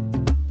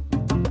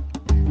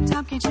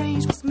 Time can't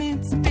change what's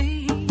meant to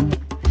be.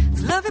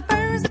 So love it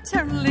burns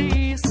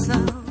eternally. So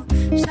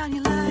shine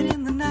your light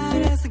in the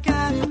night as a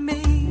guide for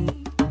me,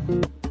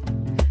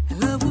 and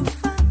love will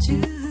find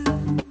you,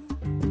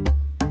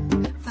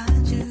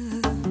 find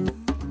you.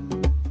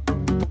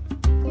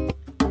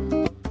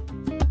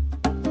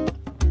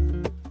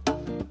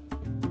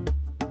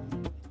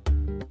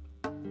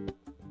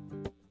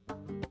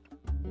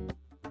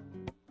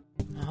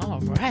 All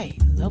right,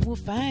 love will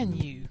find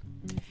you.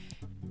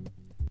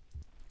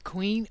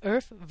 Queen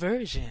Earth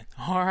version.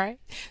 All right.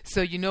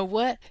 So you know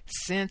what?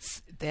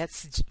 Since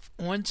that's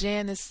on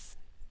Janice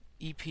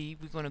EP,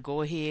 we're going to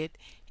go ahead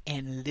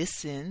and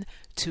listen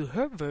to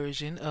her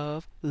version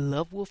of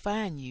Love Will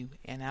Find You,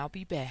 and I'll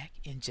be back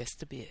in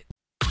just a bit.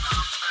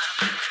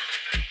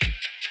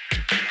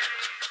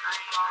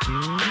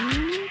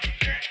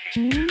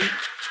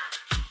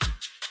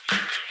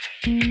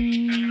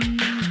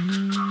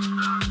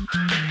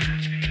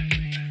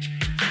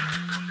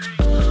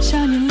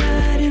 Shine your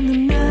light in the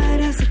night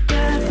as a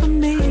guide for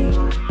me,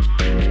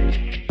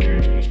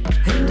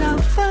 and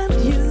I'll find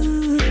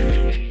you,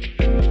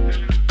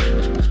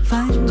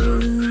 find you.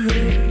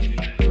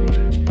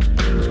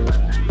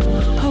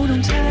 Hold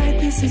on tight,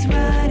 this is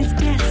right, it's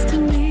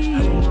destiny.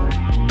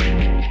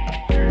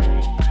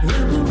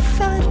 Love will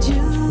find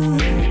you,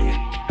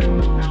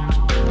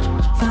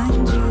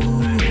 find you.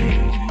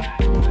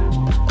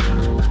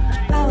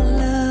 Our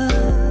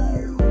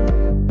love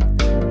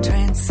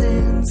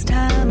transcends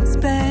time and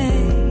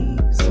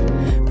space.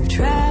 We've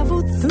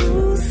traveled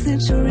through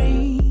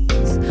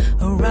centuries,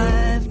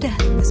 arrived at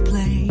this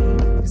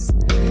place.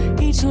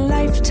 Each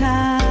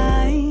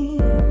lifetime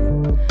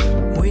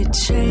we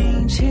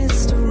change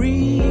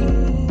history.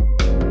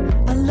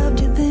 I loved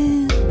you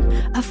then,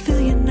 I feel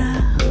you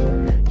now.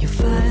 Your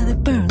fire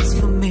that burns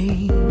for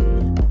me.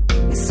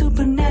 It's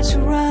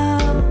supernatural,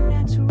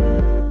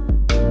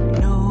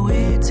 no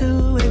way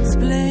to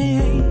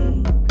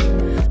explain.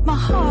 My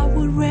heart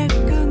would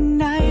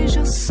recognize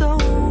your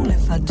soul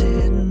if I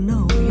didn't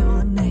know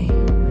your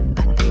name.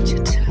 I need you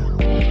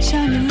to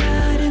shine your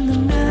light in the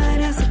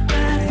night as a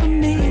guide for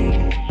me,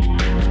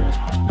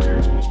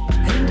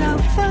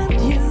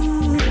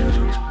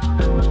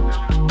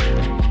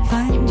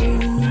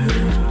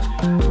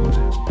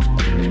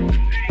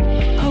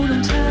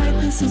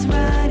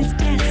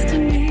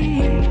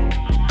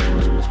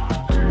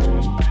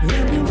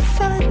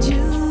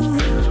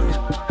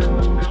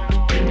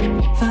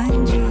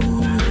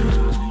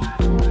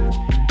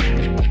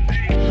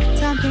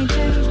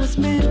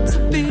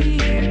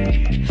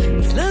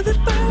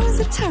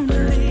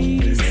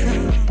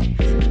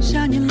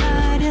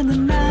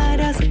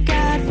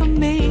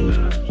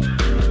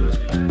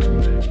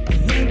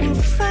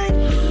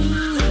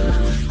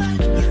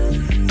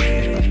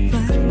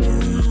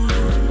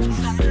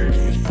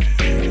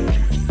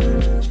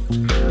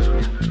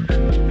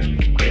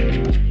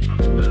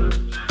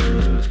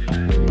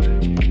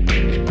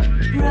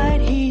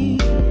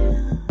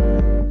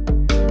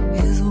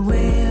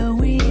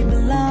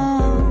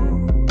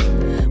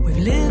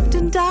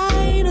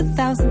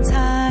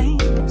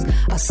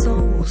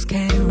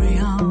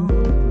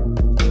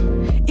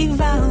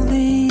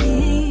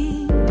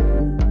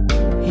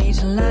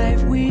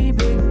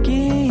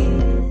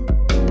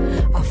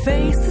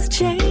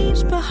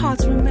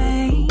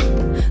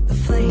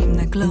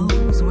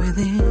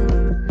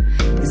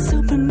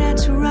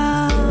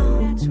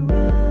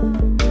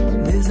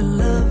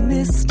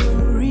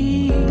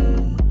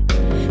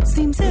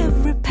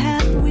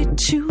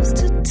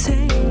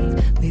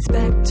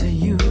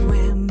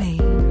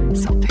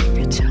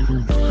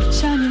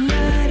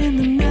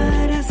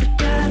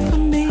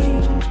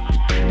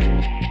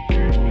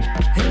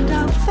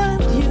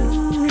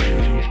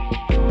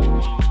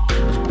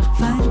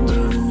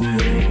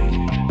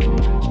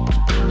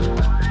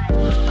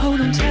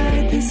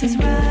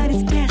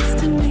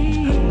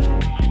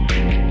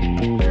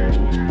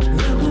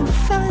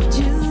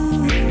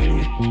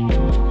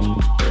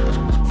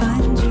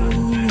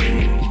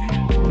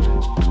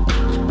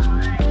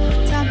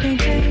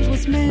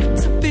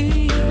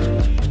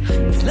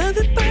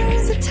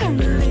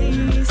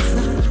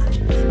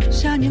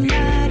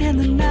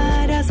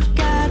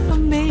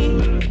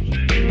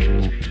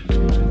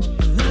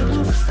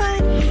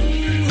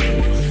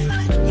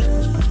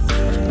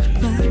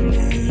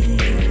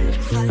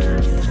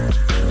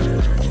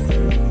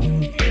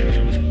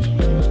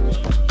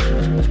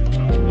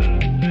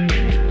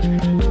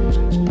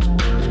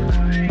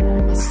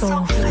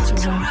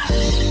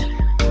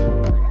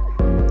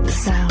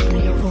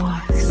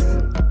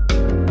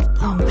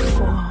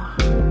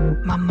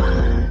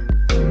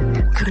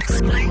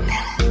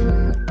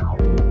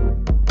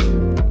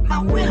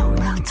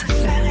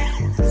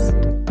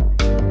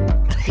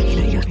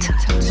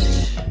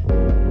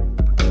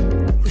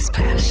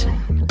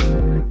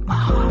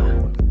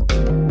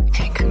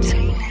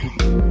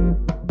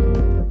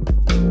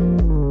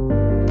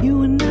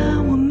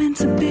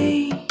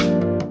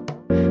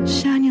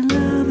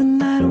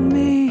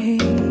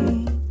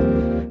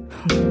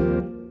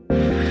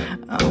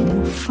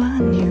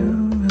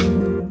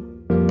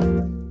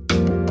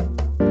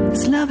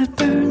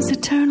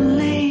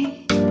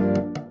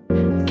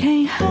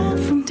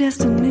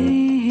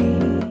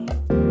 me.